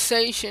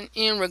conversation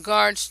in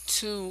regards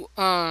to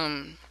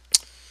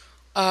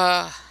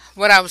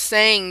what I was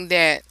saying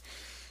that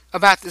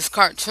about this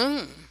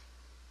cartoon,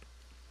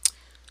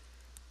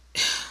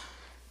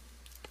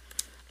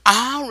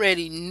 I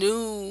already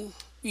knew,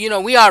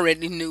 we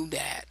already knew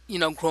that,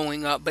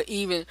 growing up, but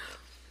even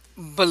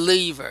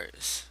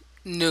believers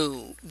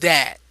knew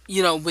that,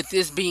 with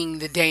this being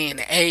the day and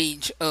the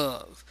age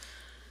of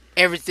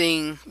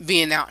everything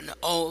being out in the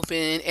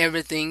open,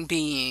 everything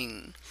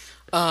being,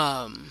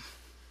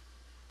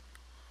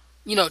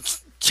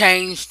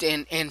 changed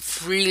and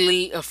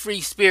freely, a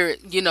free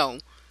spirit,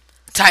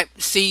 type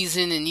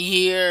season and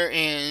year,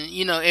 and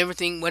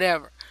everything,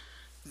 whatever.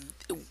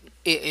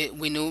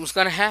 We knew it was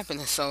gonna happen,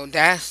 and so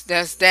that's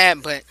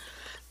that. But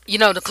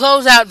to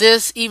close out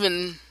this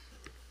even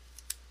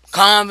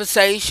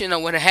conversation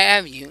or what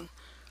have you,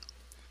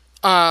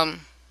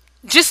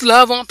 just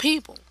love on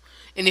people,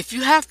 and if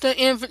you have to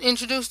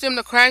introduce them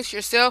to Christ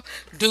yourself,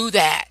 do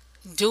that.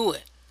 Do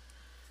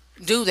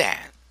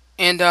that,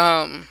 and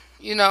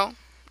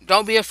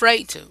don't be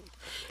afraid to.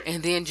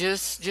 And then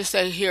just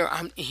say, here,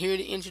 I'm here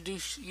to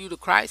introduce you to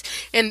Christ.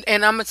 And I'm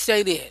gonna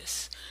say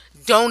this: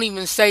 don't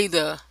even say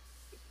the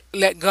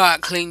 "let God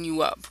clean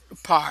you up"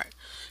 part.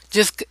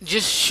 Just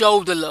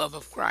show the love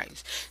of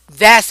Christ.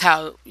 That's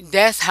how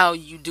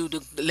you do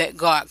the "let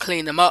God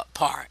clean them up"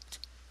 part.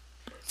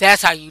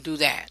 That's how you do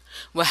that.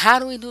 Well, how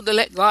do we do the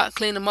 "let God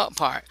clean them up"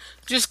 part?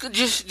 Just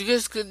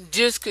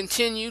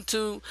continue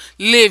to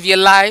live your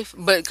life,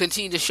 but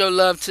continue to show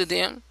love to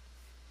them.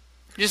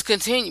 Just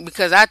continue,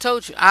 because I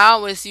told you, I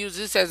always use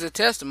this as a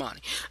testimony.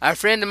 A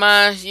friend of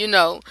mine, she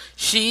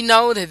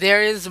know that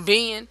there is a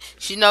being.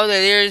 She know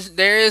that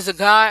there is a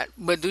God,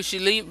 but do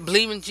she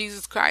believe in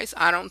Jesus Christ?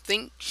 I don't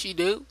think she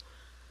do.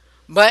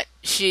 But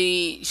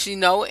she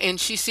know, and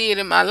she see it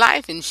in my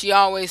life, and she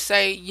always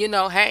say,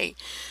 hey,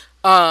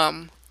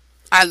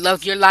 I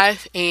love your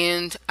life,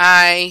 and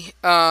I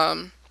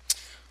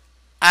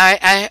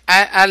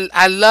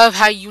love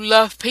how you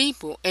love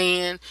people,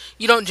 and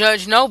you don't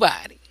judge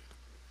nobody.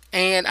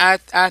 And I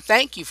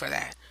thank you for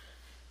that.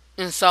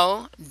 And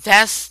so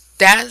that's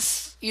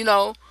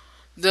the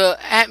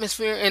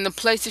atmosphere and the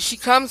place that she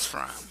comes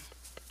from.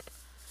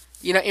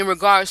 In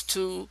regards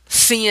to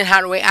seeing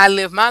how the way I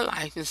live my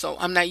life. And so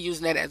I'm not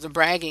using that as a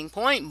bragging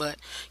point, but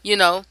you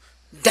know,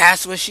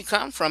 that's where she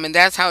comes from, and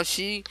that's how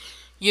she,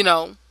 you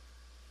know,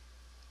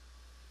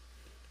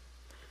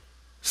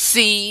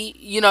 see,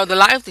 the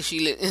life that she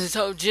lives. And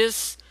so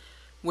just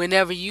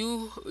whenever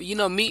you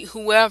meet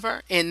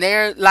whoever and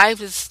their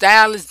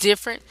lifestyle is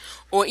different,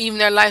 or even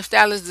their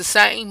lifestyle is the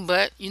same,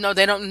 but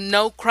they don't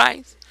know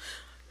Christ,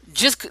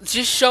 just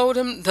show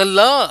them the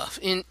love,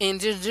 and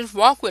just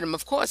walk with them.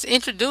 Of course,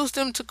 introduce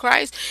them to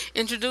Christ,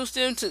 introduce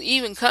them to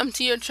even come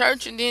to your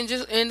church, and then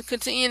just and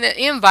continue to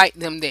invite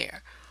them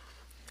there.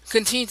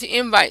 Continue to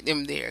invite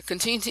them there.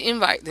 Continue to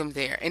invite them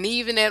there. And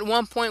even at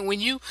one point when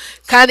you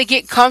kind of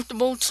get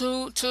comfortable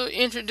to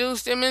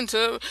introduce them and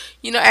to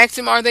ask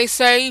them, are they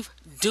saved?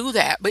 Do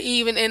that. But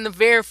even in the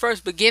very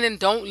first beginning,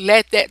 don't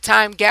let that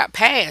time gap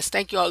pass.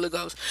 Thank you, Holy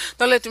Ghost.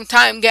 Don't let them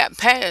time gap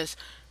pass.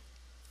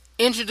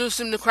 Introduce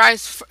them to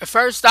Christ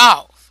first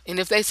off. And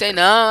if they say,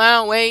 no, I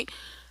don't wait,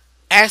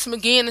 ask them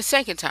again the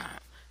second time.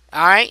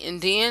 All right.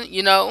 And then,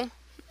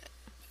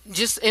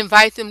 just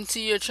invite them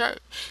to your church.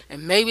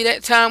 And maybe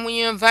that time when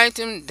you invite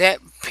them, that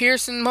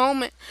piercing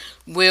moment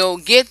will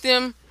get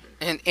them.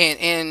 And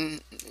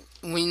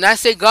when I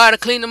say God will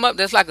clean them up,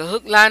 that's like a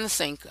hook, line, and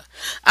sinker.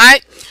 All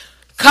right.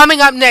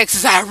 Coming up next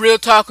is our Real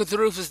Talk with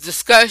Rufus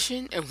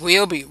discussion, and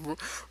we'll be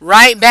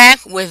right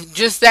back with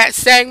just that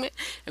segment,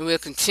 and we'll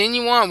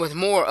continue on with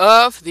more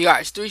of the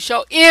RH3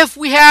 Show. If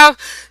we have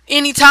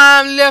any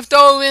time left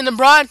over in the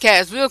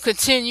broadcast, we'll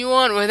continue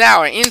on with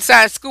our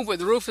Inside Scoop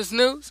with Rufus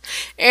News,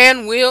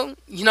 and we'll,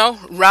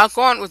 rock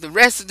on with the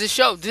rest of the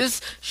show.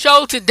 This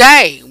show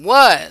today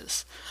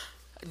was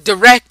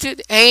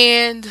directed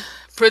and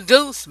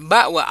produced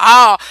by,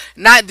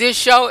 not this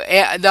show,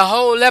 the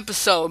whole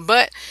episode,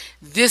 but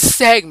this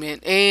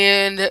segment,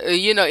 and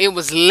it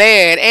was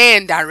led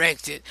and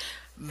directed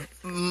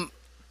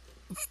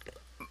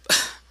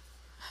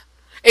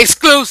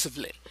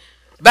exclusively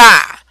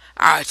by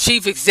our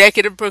chief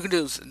executive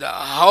producer, the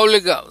Holy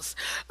Ghost.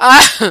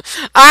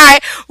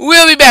 Alright,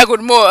 we'll be back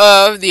with more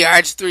of the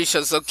RH3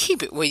 Show, so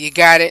keep it where you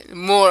got it.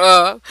 More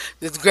of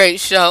this great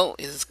show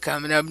is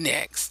coming up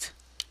next.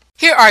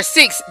 Here are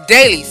 6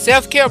 daily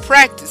self-care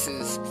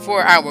practices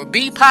for our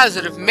Be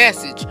Positive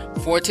message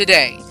for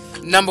today.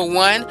 Number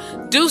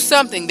 1, do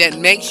something that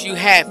makes you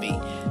happy.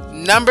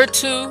 Number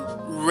 2,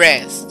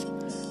 rest.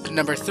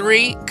 Number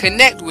 3,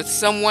 connect with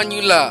someone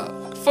you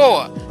love.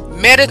 4,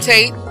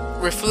 meditate,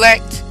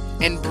 reflect,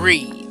 and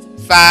breathe.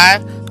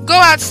 5, go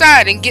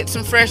outside and get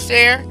some fresh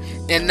air.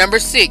 And number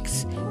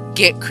 6,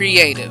 get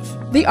creative.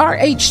 The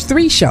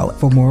RH3 Show.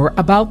 For more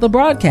about the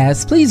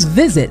broadcast, please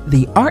visit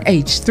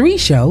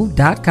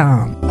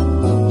therh3show.com.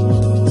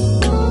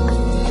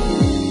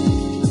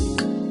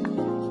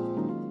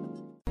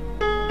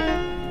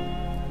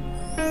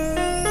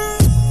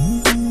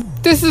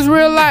 This is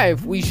real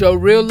life. We show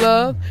real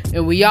love,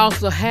 and we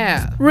also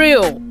have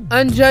real,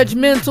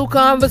 unjudgmental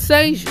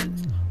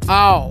conversations,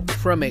 all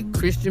from a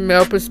Christian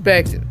male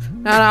perspective.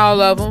 Not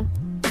all of them,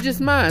 just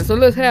mine. So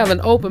let's have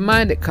an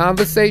open-minded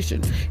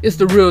conversation. It's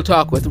the Real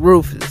Talk with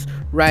Rufus,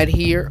 right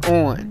here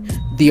on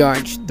the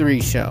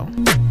RH3 Show.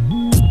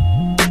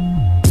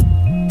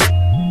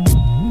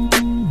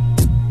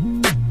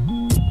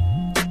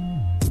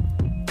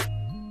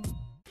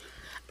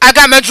 I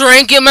got my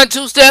drink in my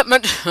two-step.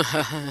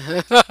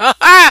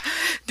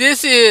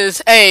 This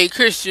is a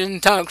Christian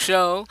talk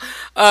show,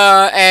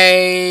 a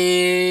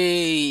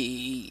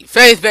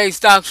faith-based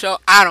talk show.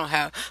 I don't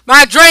have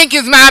my drink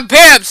is my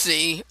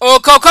Pepsi or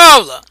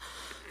Coca-Cola.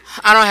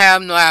 I don't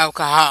have no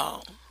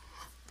alcohol.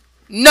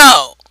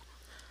 No.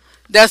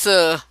 That's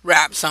a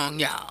rap song,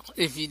 y'all,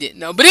 if you didn't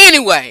know. But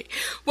anyway,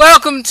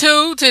 welcome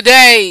to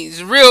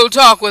today's Real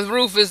Talk with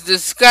Rufus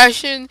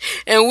discussion.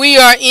 And we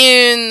are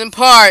in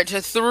part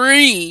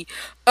 3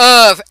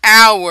 of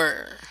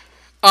our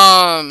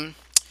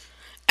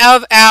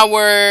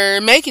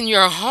Making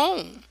Your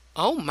Home.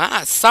 Oh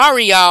my,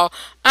 sorry y'all.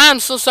 I'm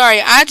so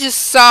sorry. I just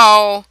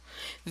saw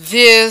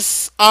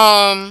this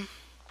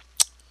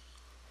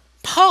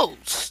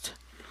post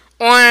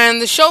on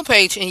the show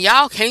page, and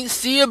y'all can't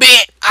see a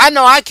bit. I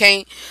know I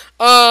can't.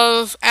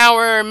 Of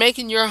our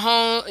Making Your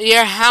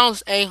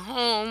House a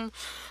Home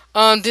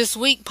this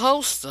week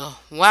poster.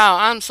 Wow,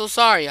 I'm so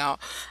sorry,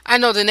 y'all. I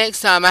know the next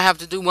time I have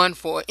to do one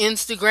for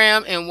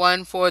Instagram and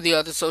one for the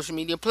other social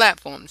media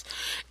platforms.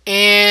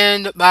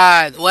 And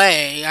by the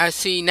way, I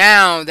see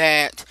now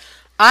that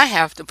I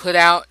have to put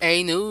out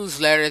a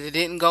newsletter that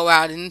didn't go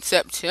out in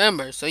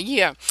September. So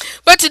yeah.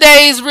 But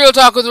today's Real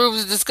Talk with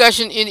Rufus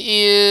discussion, it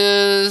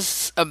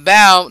is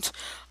about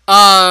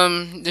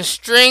the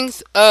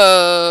strength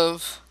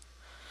of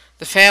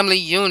the family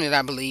unit,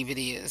 I believe it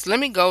is. Let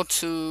me go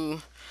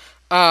to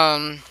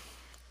like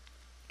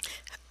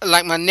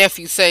my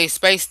nephew say,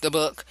 space the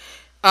book.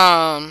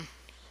 And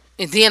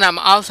then I'm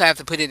also have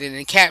to put it in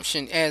a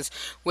caption as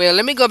well.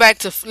 Let me go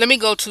to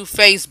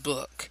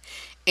Facebook.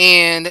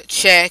 and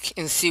check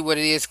and see what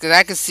it is, because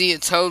I can see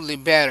it totally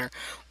better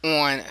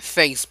on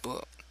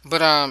Facebook.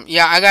 But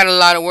yeah, I got a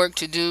lot of work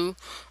to do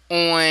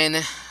on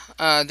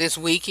this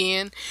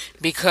weekend,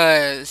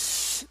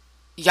 because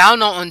y'all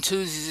know on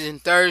Tuesdays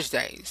and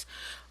Thursdays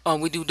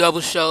we do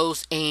double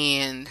shows,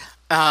 and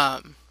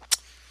um,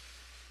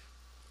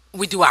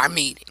 we do our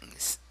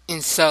meetings.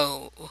 And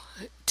so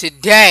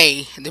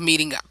today the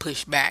meeting got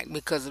pushed back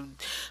because of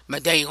my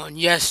day on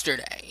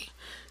yesterday.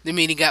 The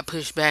meeting got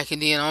pushed back,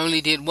 and then I only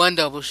did one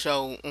double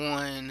show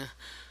on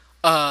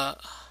uh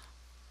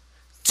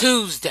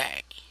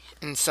Tuesday.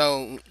 And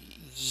so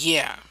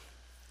yeah.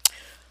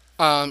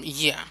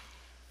 Yeah.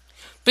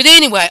 But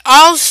anyway,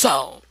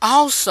 also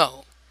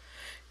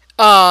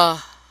uh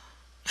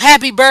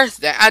happy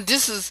birthday.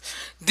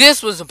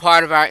 This was a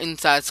part of our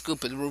inside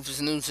scoop of the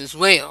Rufus News as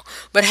well.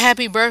 But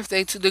happy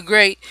birthday to the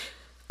great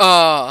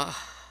uh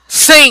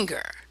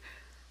singer.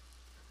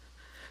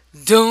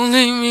 Don't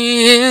leave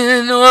me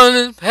in on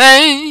the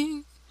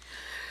pain.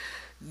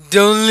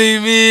 Don't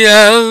leave me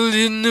out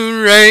in the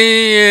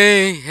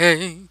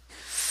rain.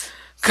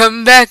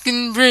 Come back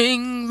and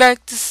bring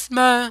back the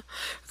smile.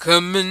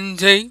 Come and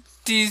take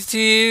these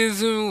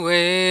tears away.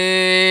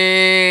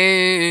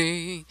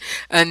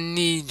 I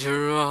need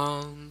your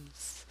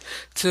arms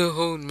to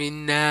hold me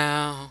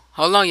now.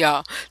 Hold on,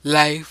 y'all.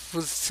 Life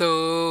was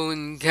so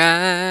unkind.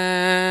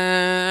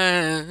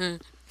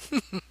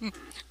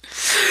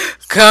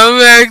 Come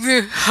back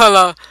to.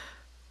 Hold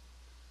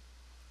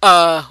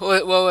on.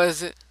 What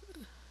was it?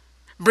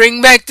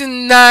 Bring back the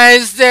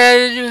nights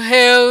that you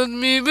held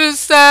me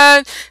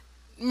beside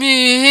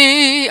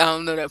me. I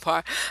don't know that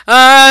part.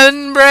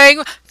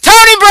 Unbreak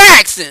Tony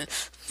Braxton.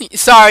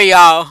 Sorry,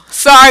 y'all.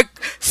 Sorry,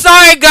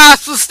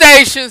 gospel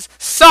stations.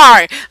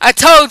 Sorry. I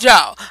told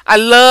y'all. I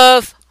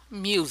love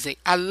music.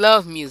 I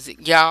love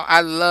music, y'all.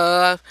 I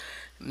love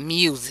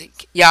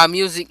music. Y'all,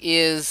 music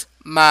is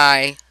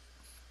my.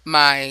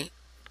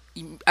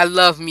 I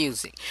love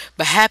music.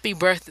 But happy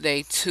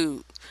birthday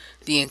to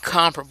the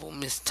incomparable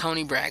Miss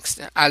Tony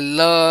Braxton. I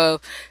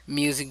love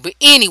music. But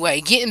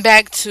anyway, getting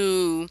back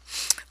to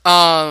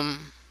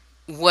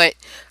what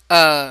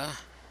uh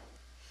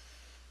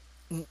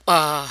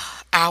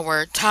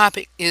our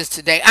topic is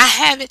today. I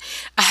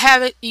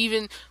haven't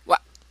even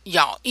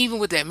y'all, even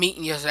with that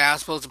meeting yesterday, I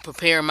was supposed to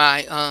prepare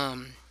my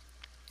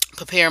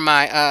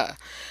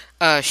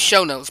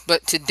show notes.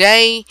 But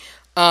today,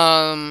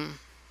 um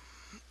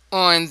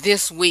on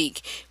this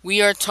week,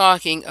 we are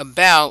talking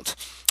about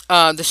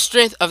the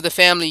strength of the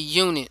family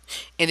unit.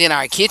 And then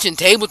our kitchen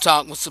table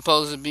talk was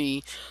supposed to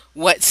be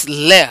what's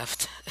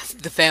left,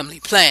 the family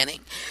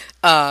planning.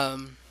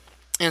 Um,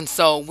 and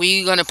so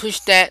we're going to push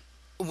that,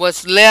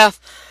 what's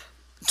left,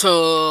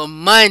 to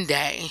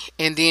Monday,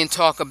 and then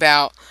talk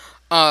about,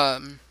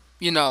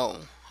 you know,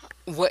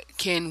 what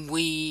can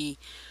we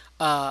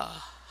uh,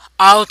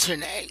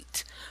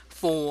 alternate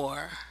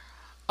for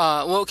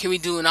what can we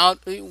do in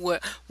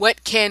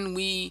what can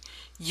we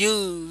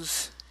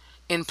use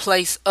in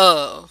place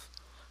of,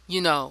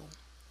 you know,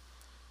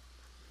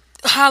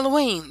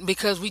 Halloween,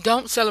 because we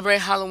don't celebrate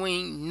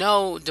Halloween.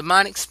 No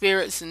demonic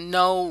spirits,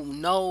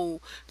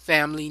 no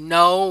family,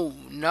 no.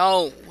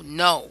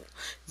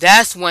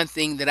 That's one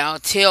thing that I'll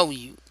tell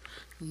you.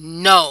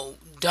 No,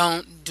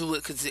 don't do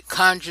it, because it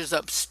conjures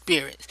up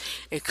spirits.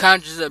 It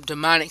conjures up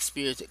demonic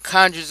spirits. It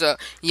conjures up.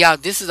 Yeah,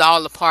 this is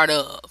all a part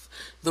of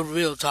the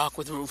Real Talk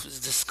with Rufus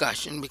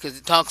discussion, because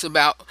it talks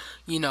about,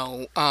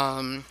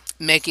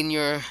 making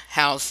your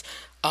house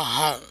a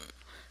home.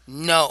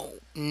 No,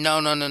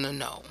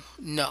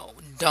 no.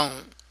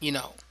 Don't,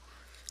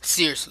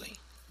 seriously,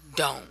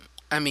 don't.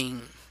 I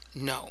mean,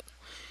 no.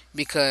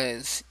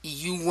 Because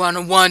you want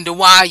to wonder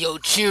why your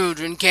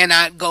children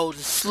cannot go to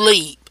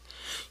sleep.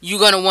 You're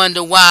going to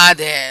wonder why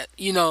that,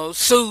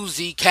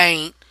 Susie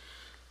can't,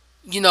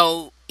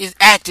 is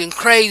acting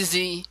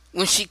crazy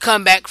when she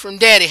come back from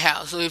daddy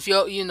house. Or if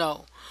you're,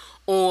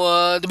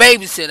 or the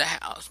babysitter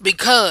house.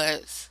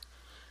 Because,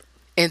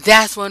 and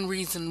that's one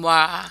reason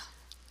why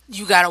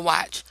you got to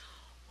watch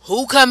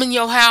who come in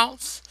your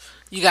house.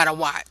 You got to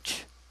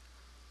watch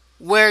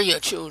where your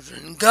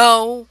children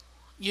go,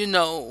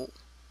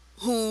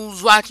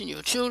 who's watching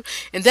your children.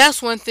 And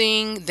that's one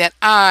thing that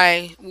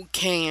I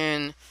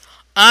can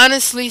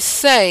honestly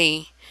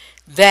say,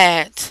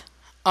 that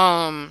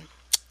uh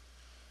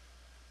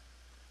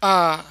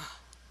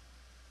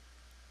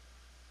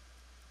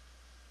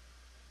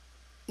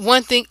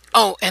one thing.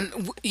 Oh,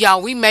 and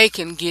y'all, we may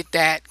can get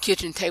that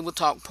kitchen table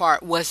talk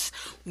part. What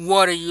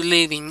are you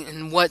leaving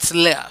and what's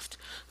left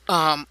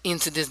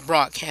into this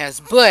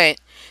broadcast? But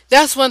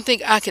that's one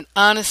thing I can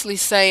honestly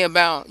say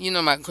about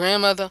my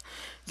grandmother,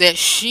 that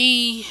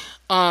she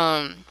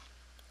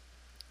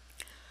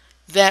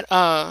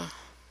that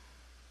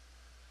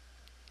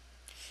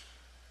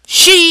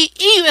she,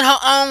 even her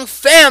own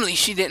family,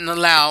 she didn't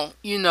allow.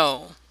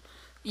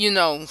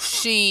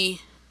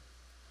 She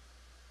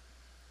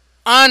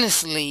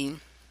honestly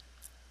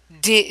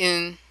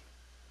didn't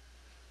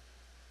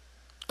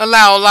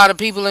allow a lot of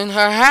people in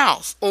her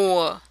house,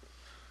 or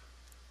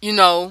you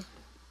know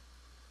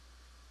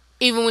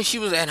even when she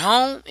was at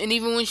home and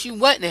even when she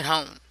wasn't at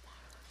home.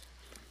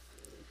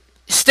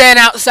 Stand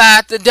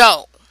outside the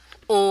door,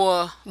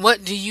 or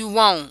what do you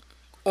want?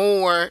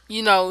 Or,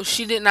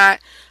 she did not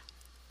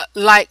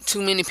like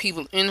too many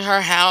people in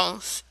her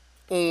house,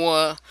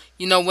 or,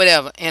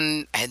 whatever.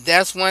 And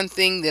that's one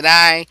thing that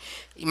I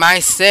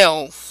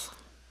myself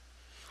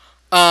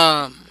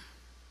um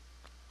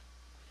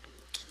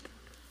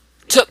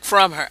took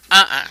from her.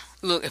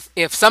 Look,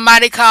 if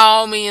somebody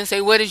called me and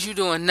say, "What is you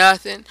doing?"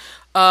 Nothing.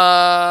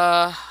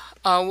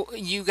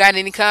 You got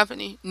any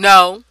company?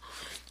 No.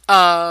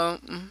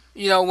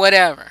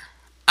 Whatever.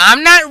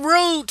 I'm not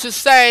rude to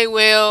say,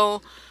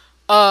 well,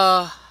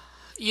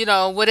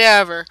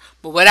 whatever.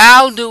 But what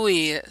I'll do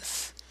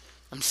is,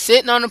 I'm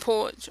sitting on the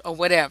porch or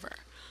whatever.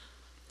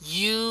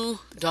 You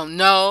don't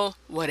know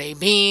where they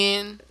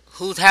been,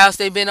 whose house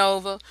they been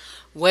over,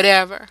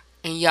 whatever.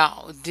 And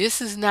y'all,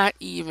 this is not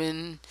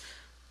even,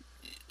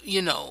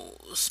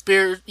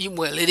 spirit.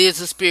 Well, it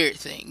is a spirit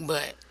thing,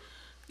 but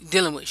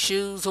dealing with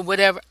shoes or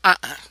whatever,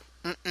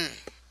 mm-mm,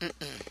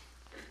 mm-mm,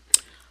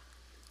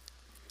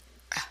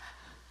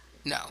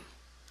 no,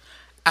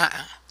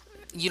 uh-uh.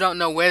 You don't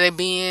know where they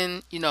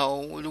been,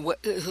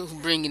 who's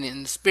bringing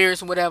in the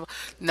spirits or whatever.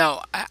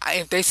 No,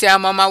 if they say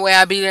I'm on my way,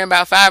 I'll be there in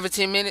about 5 or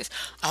 10 minutes.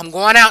 I'm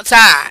going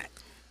outside.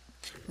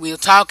 We'll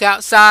talk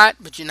outside,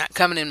 but you're not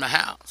coming in my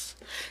house.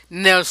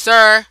 No,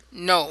 sir.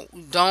 No,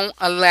 don't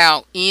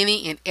allow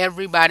any and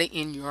everybody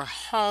in your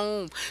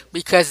home,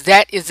 because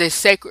that is a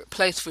sacred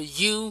place for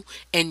you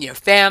and your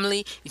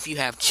family. If you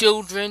have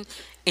children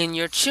and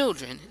your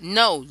children,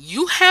 no,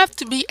 you have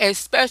to be a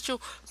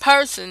special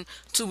person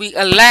to be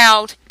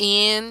allowed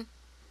in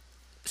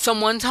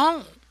someone's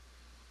home.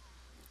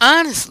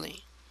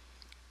 Honestly,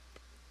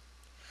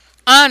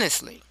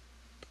 honestly,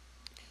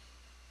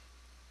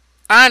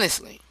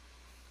 honestly.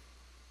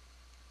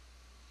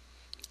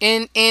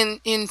 And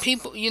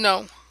people,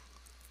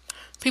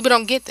 people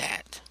don't get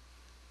that.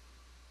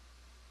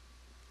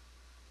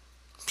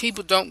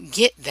 People don't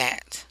get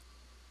that.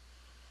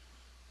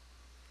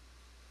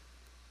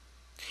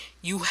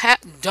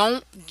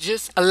 Don't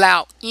just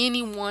allow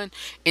anyone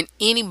and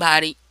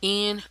anybody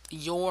in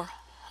your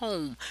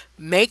home.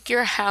 Make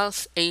your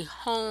house a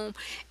home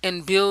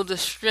and build the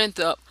strength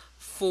up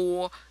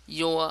for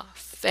your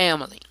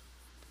family.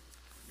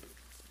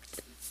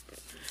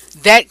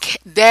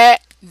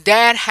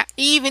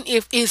 Even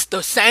if it's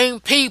the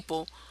same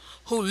people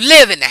who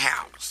live in the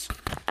house,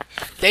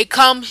 they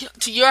come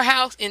to your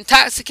house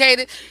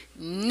intoxicated.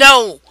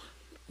 No,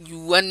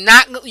 you're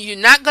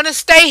not gonna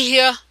stay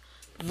here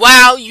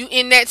while you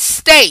in that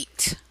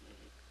state.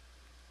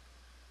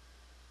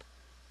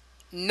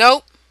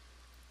 Nope.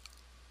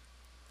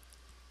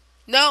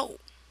 No,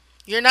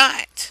 you're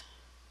not.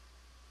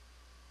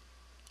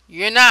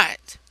 You're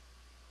not.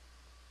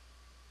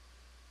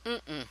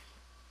 Mm-mm.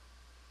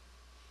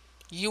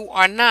 You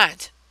are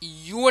not.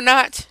 You are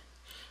not.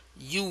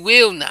 You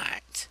will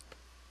not.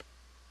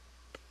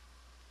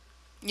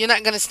 You're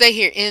not going to stay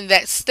here in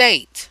that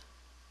state.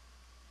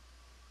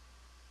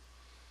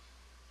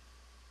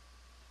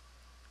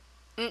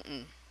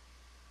 Mm-mm.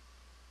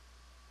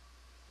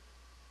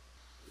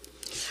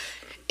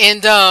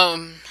 And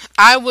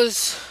I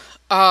was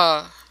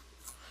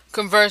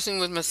conversing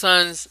with my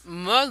son's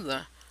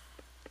mother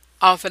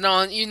off and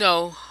on,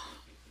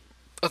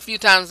 a few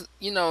times,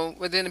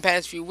 within the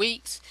past few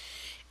weeks.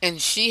 And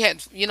she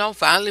had,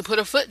 finally put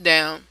her foot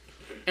down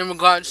in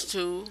regards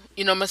to,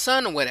 my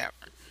son or whatever.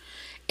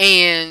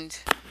 And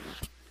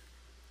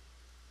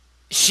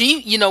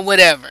she,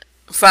 whatever,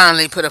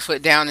 finally put her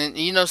foot down and,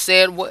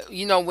 said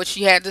what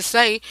she had to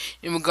say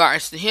in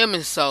regards to him.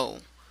 And so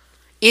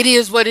it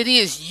is what it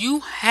is. You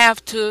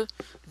have to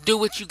do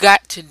what you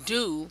got to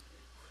do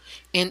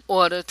in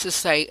order to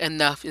say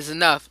enough is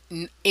enough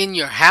in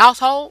your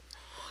household,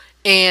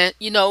 and,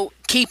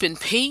 keeping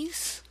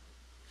peace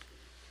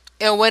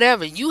and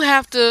whatever. You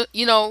have to,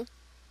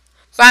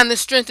 find the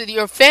strength of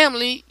your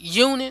family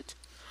unit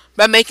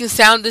by making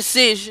sound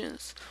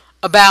decisions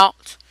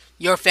about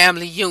your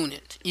family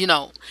unit,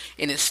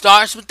 And it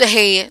starts with the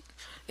head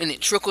and it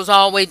trickles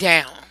all the way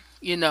down.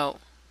 And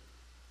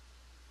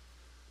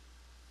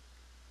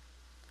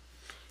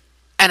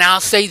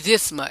I'll say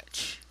this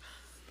much.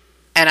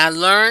 And I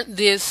learned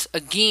this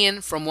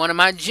again from one of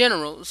my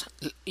generals,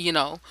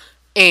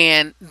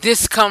 and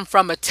this come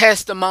from a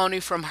testimony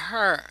from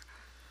her,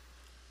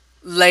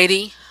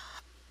 lady,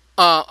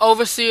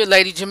 overseer,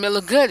 Lady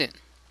Jamila Gooden.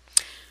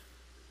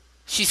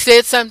 She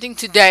said something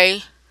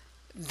today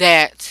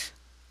that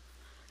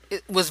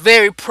it was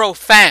very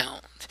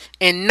profound,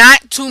 and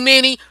not too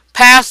many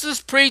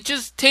pastors,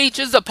 preachers,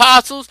 teachers,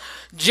 apostles,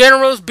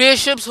 generals,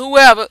 bishops,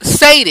 whoever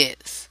say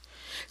this,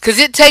 because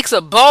it takes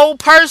a bold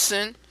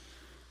person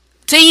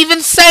to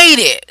even say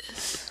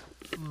this.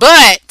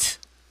 But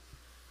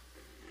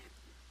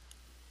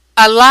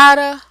a lot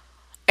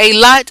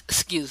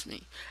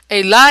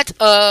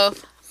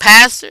of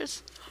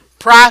pastors,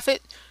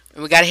 prophets,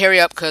 And we got to hurry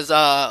up because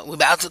we're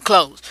about to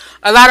close.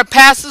 A lot of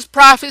pastors,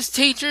 prophets,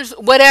 teachers,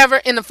 whatever,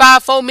 in the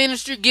fivefold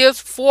ministry gifts,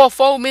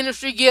 fourfold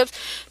ministry gifts,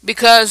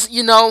 because,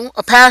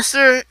 a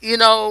pastor,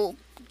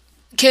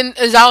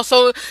 is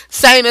also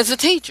same as a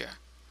teacher.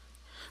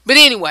 But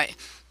anyway,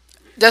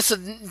 that's a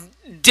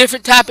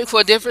different topic for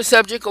a different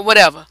subject or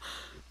whatever.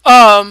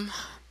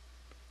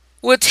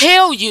 Will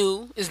tell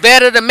you it's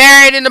better to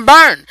marry than to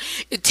burn.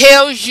 It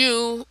tells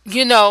you,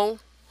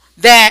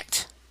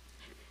 that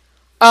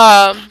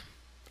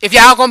if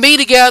y'all gonna be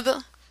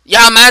together,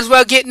 y'all might as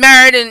well get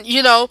married, and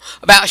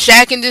about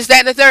shacking this,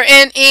 that, and the third.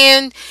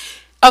 And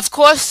of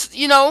course,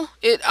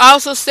 it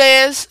also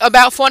says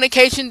about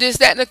fornication, this,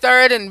 that, and the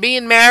third, and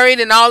being married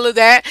and all of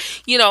that,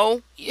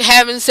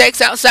 having sex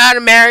outside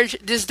of marriage,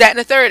 this, that, and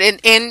the third.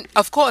 And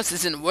of course,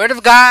 it's in the Word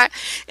of God,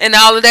 and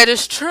all of that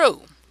is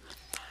true.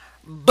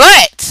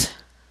 But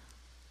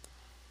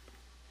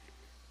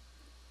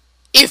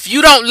if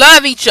you don't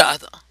love each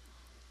other,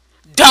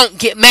 don't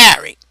get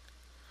married.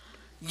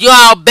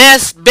 Your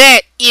best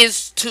bet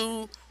is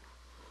to,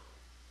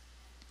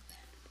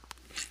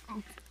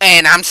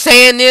 and I'm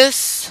saying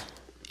this,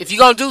 if you're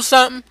going to do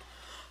something,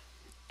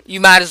 you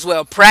might as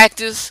well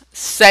practice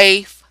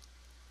safe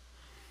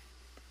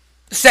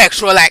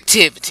sexual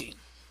activity.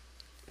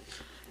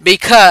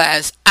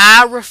 Because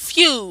I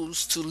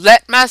refuse to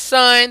let my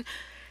son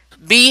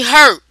be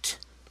hurt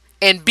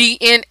and be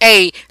in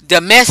a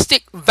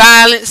domestic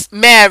violence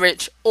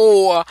marriage,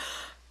 or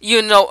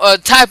a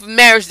type of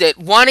marriage that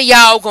one of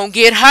y'all gonna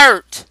get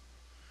hurt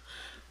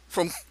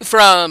from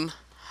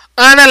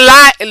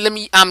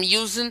I'm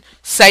using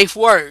safe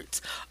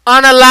words,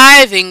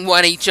 unaliving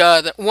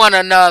one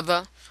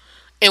another,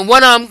 and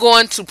one of them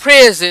going to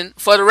prison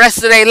for the rest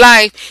of their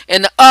life,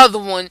 and the other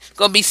one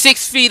gonna be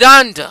 6 feet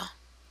under.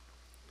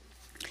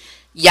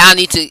 Y'all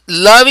need to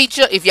love each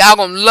other. If y'all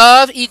gonna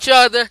love each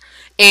other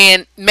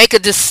and make a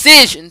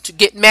decision to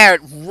get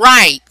married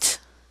right.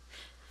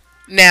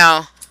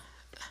 Now,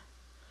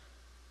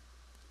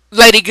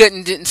 Lady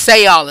Gooden didn't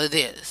say all of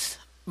this,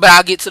 but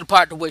I'll get to the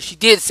part of what she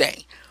did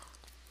say.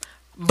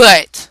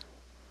 But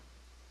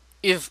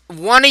if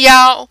one of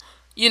y'all,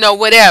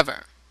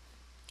 whatever,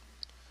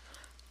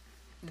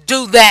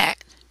 do that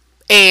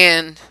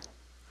and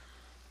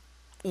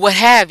what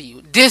have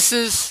you, this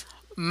is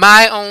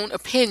my own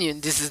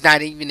opinion. This is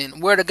not even in the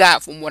Word of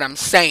God from what I'm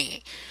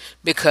saying,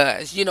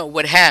 because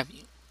what have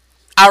you.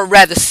 I would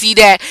rather see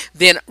that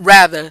than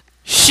rather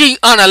she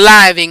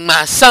unaliving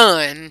my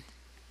son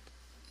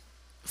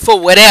for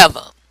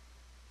whatever.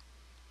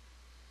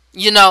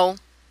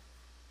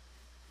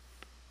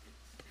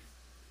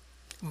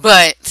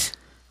 But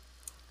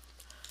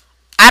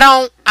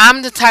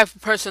I'm the type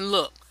of person,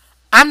 look,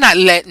 I'm not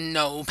letting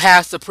no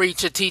pastor,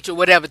 preacher, teacher,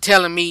 whatever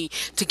telling me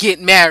to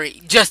get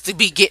married just to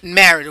be getting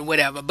married or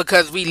whatever,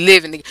 because we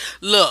live in the,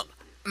 look,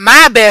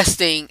 my best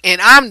thing,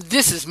 and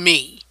this is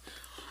me,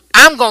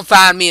 I'm going to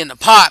find me an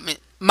apartment,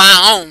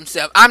 my own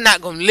self. I'm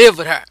not going to live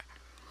with her.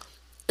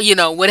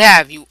 What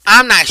have you.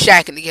 I'm not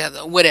shacking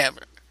together,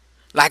 whatever.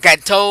 Like I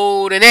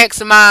told an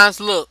ex of mine,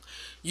 look,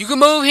 you can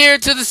move here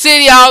to the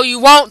city all you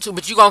want to,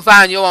 but you're going to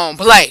find your own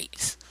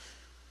place.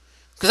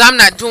 Because I'm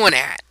not doing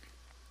that.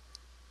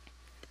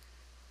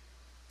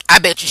 I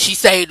bet you she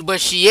stayed where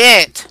she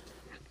at.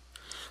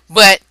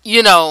 But,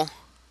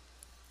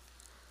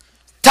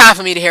 time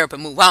for me to hurry up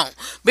and move on.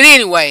 But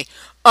anyway,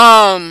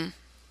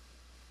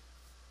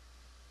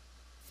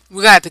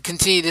 we got to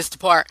continue this to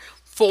part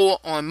 4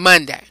 on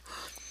Monday.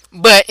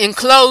 But in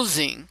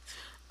closing,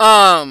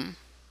 what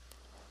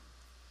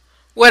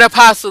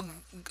Apostle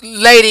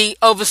Lady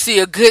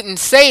Overseer Gooden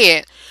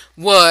said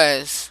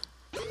was,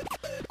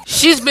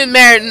 she's been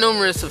married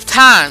numerous of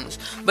times,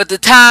 but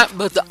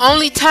the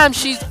only time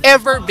she's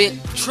ever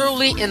been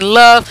truly in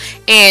love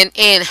and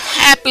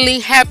happily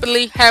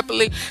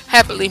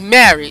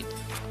married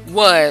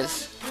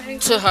was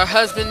to her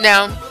husband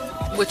now,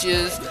 which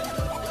is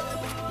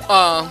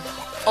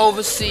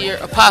Overseer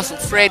Apostle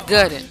Fred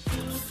Gooden.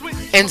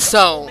 And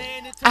so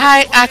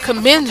I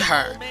commend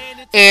her,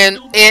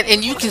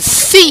 and you can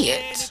see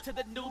it.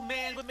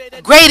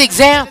 Great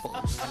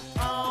examples.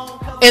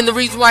 And the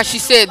reason why she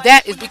said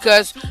that is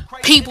because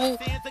people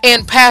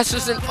and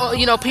pastors and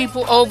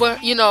people over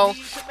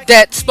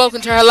that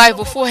spoken to her life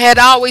before had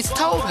always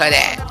told her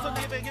that.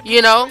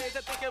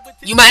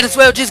 You might as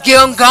well just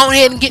go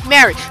ahead and get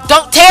married.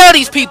 Don't tell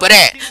these people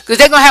that, because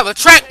they're gonna have a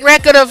track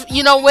record of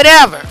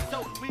whatever.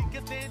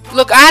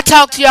 Look, I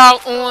talk to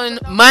y'all on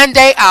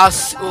Monday. I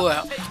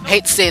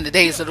hate to say the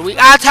days of the week.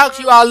 I'll talk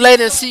to you all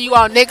later and see you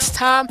all next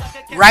time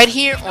right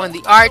here on the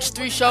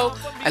RH3 Show.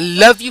 I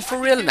love you for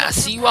real, and I'll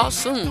see you all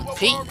soon.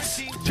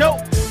 Peace.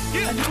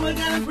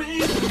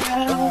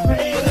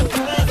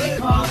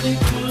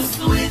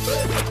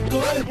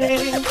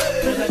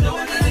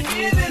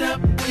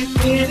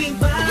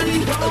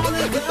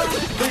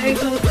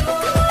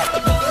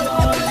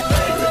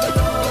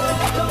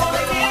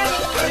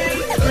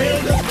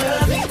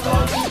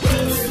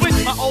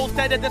 My old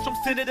better than from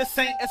sinner to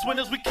saint. As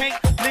winners we can't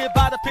live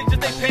by the pictures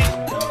they paint,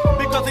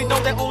 because they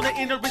know their own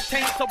inner is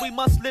taint. So we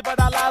must live out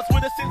our lives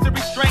with a sense of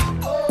restraint,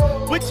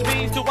 which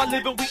means do I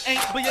live and we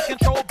ain't. We are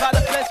controlled by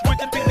the flesh, we're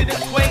depicted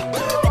in weight,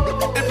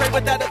 and pray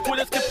without a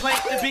quitter's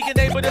complaint, and being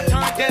able to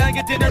turn down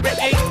your dinner at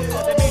 8.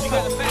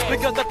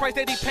 Because the price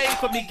that he paid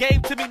for me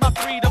gave to me my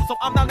freedom, so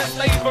I'm not in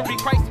slavery.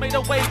 Christ made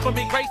a way for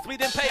me, grace me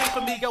then paid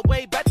for me. A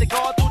way back to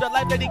God through the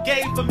life that he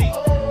gave for me,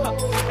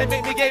 and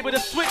made me able to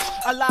switch.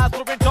 Our lives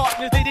were in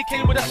darkness, then he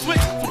came with a switch.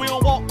 So we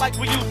don't walk like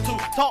we used to,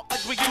 talk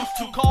like we used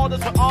to. Call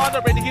us with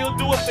honor and he'll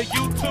do it for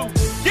you too.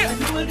 Yeah. I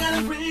know I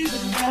gotta praise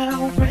him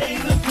now,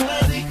 praise him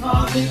cause he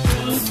called me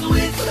to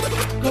switch.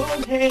 Go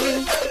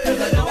ahead, cause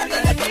I know I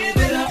gotta give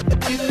it up.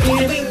 If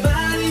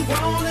anybody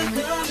wanna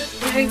come and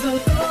praise the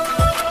Lord,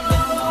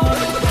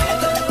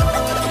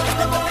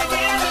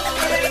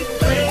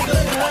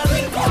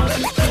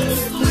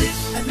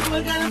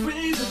 I gotta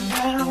praise him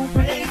now,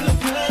 praise him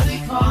cause he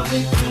called me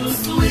to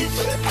switch.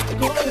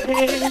 Go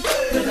ahead,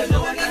 cause I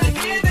know I gotta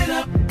give it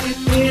up. If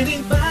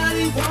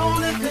anybody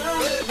wanna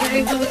come and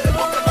praise the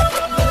Lord,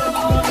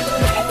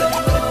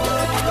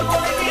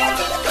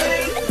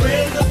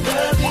 praise him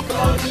cause he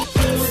called me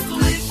to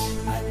switch.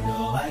 I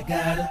know I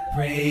gotta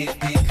praise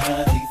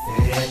because he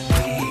set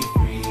me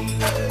free.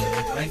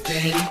 Christ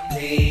that he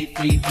paid,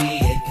 freed me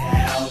at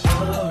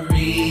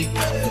Calvary.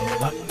 So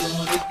I'm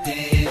gonna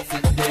dance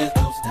and there's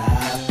no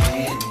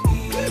stopping me.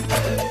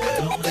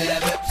 Don't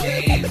ever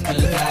change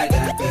cause I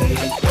got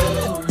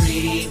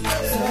victory.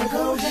 So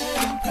go ahead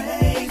and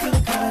praise him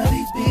cause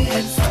he's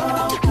been so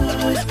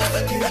good.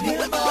 Give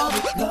him all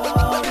the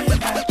glory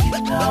like you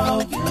know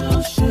you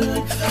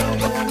should. Don't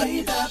worry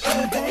about the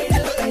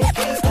haters, they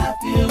can't stop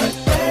you if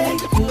they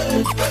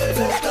could.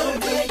 So go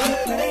ahead and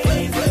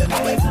praise him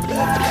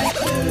like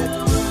you.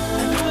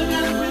 I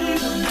gotta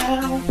praise him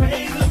now,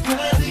 praise him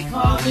cause he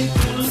called me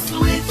to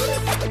switch.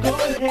 Go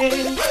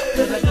ahead,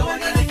 cause I know I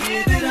gotta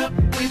give it up.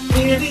 If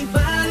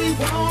anybody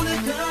wanna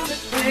come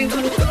and praise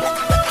the Lord,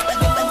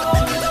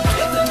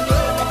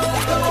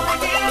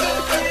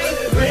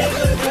 praise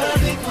him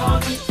cause he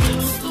called me to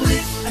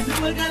switch. I know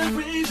I gotta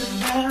praise him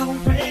now,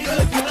 praise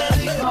him cause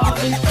he called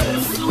me to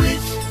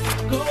switch.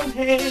 Go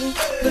ahead,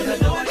 cause I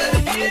know I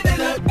gotta give it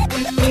up.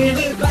 If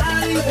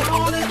anybody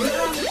wanna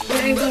come and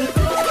praise the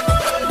Lord,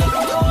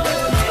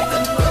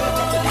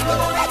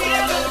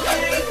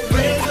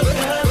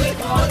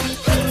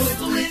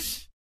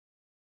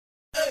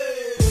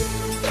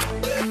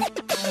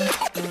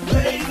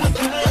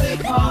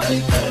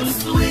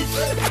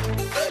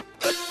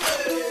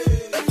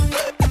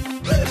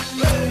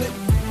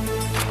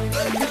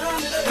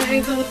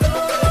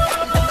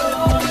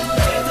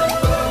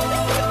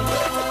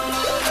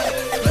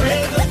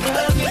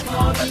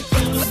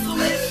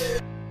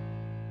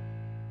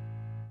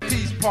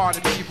 Peace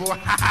party people.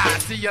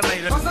 See you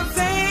later. 'Cause I'm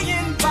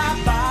saying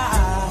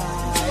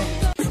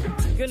bye-bye.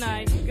 Good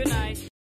night. Good night.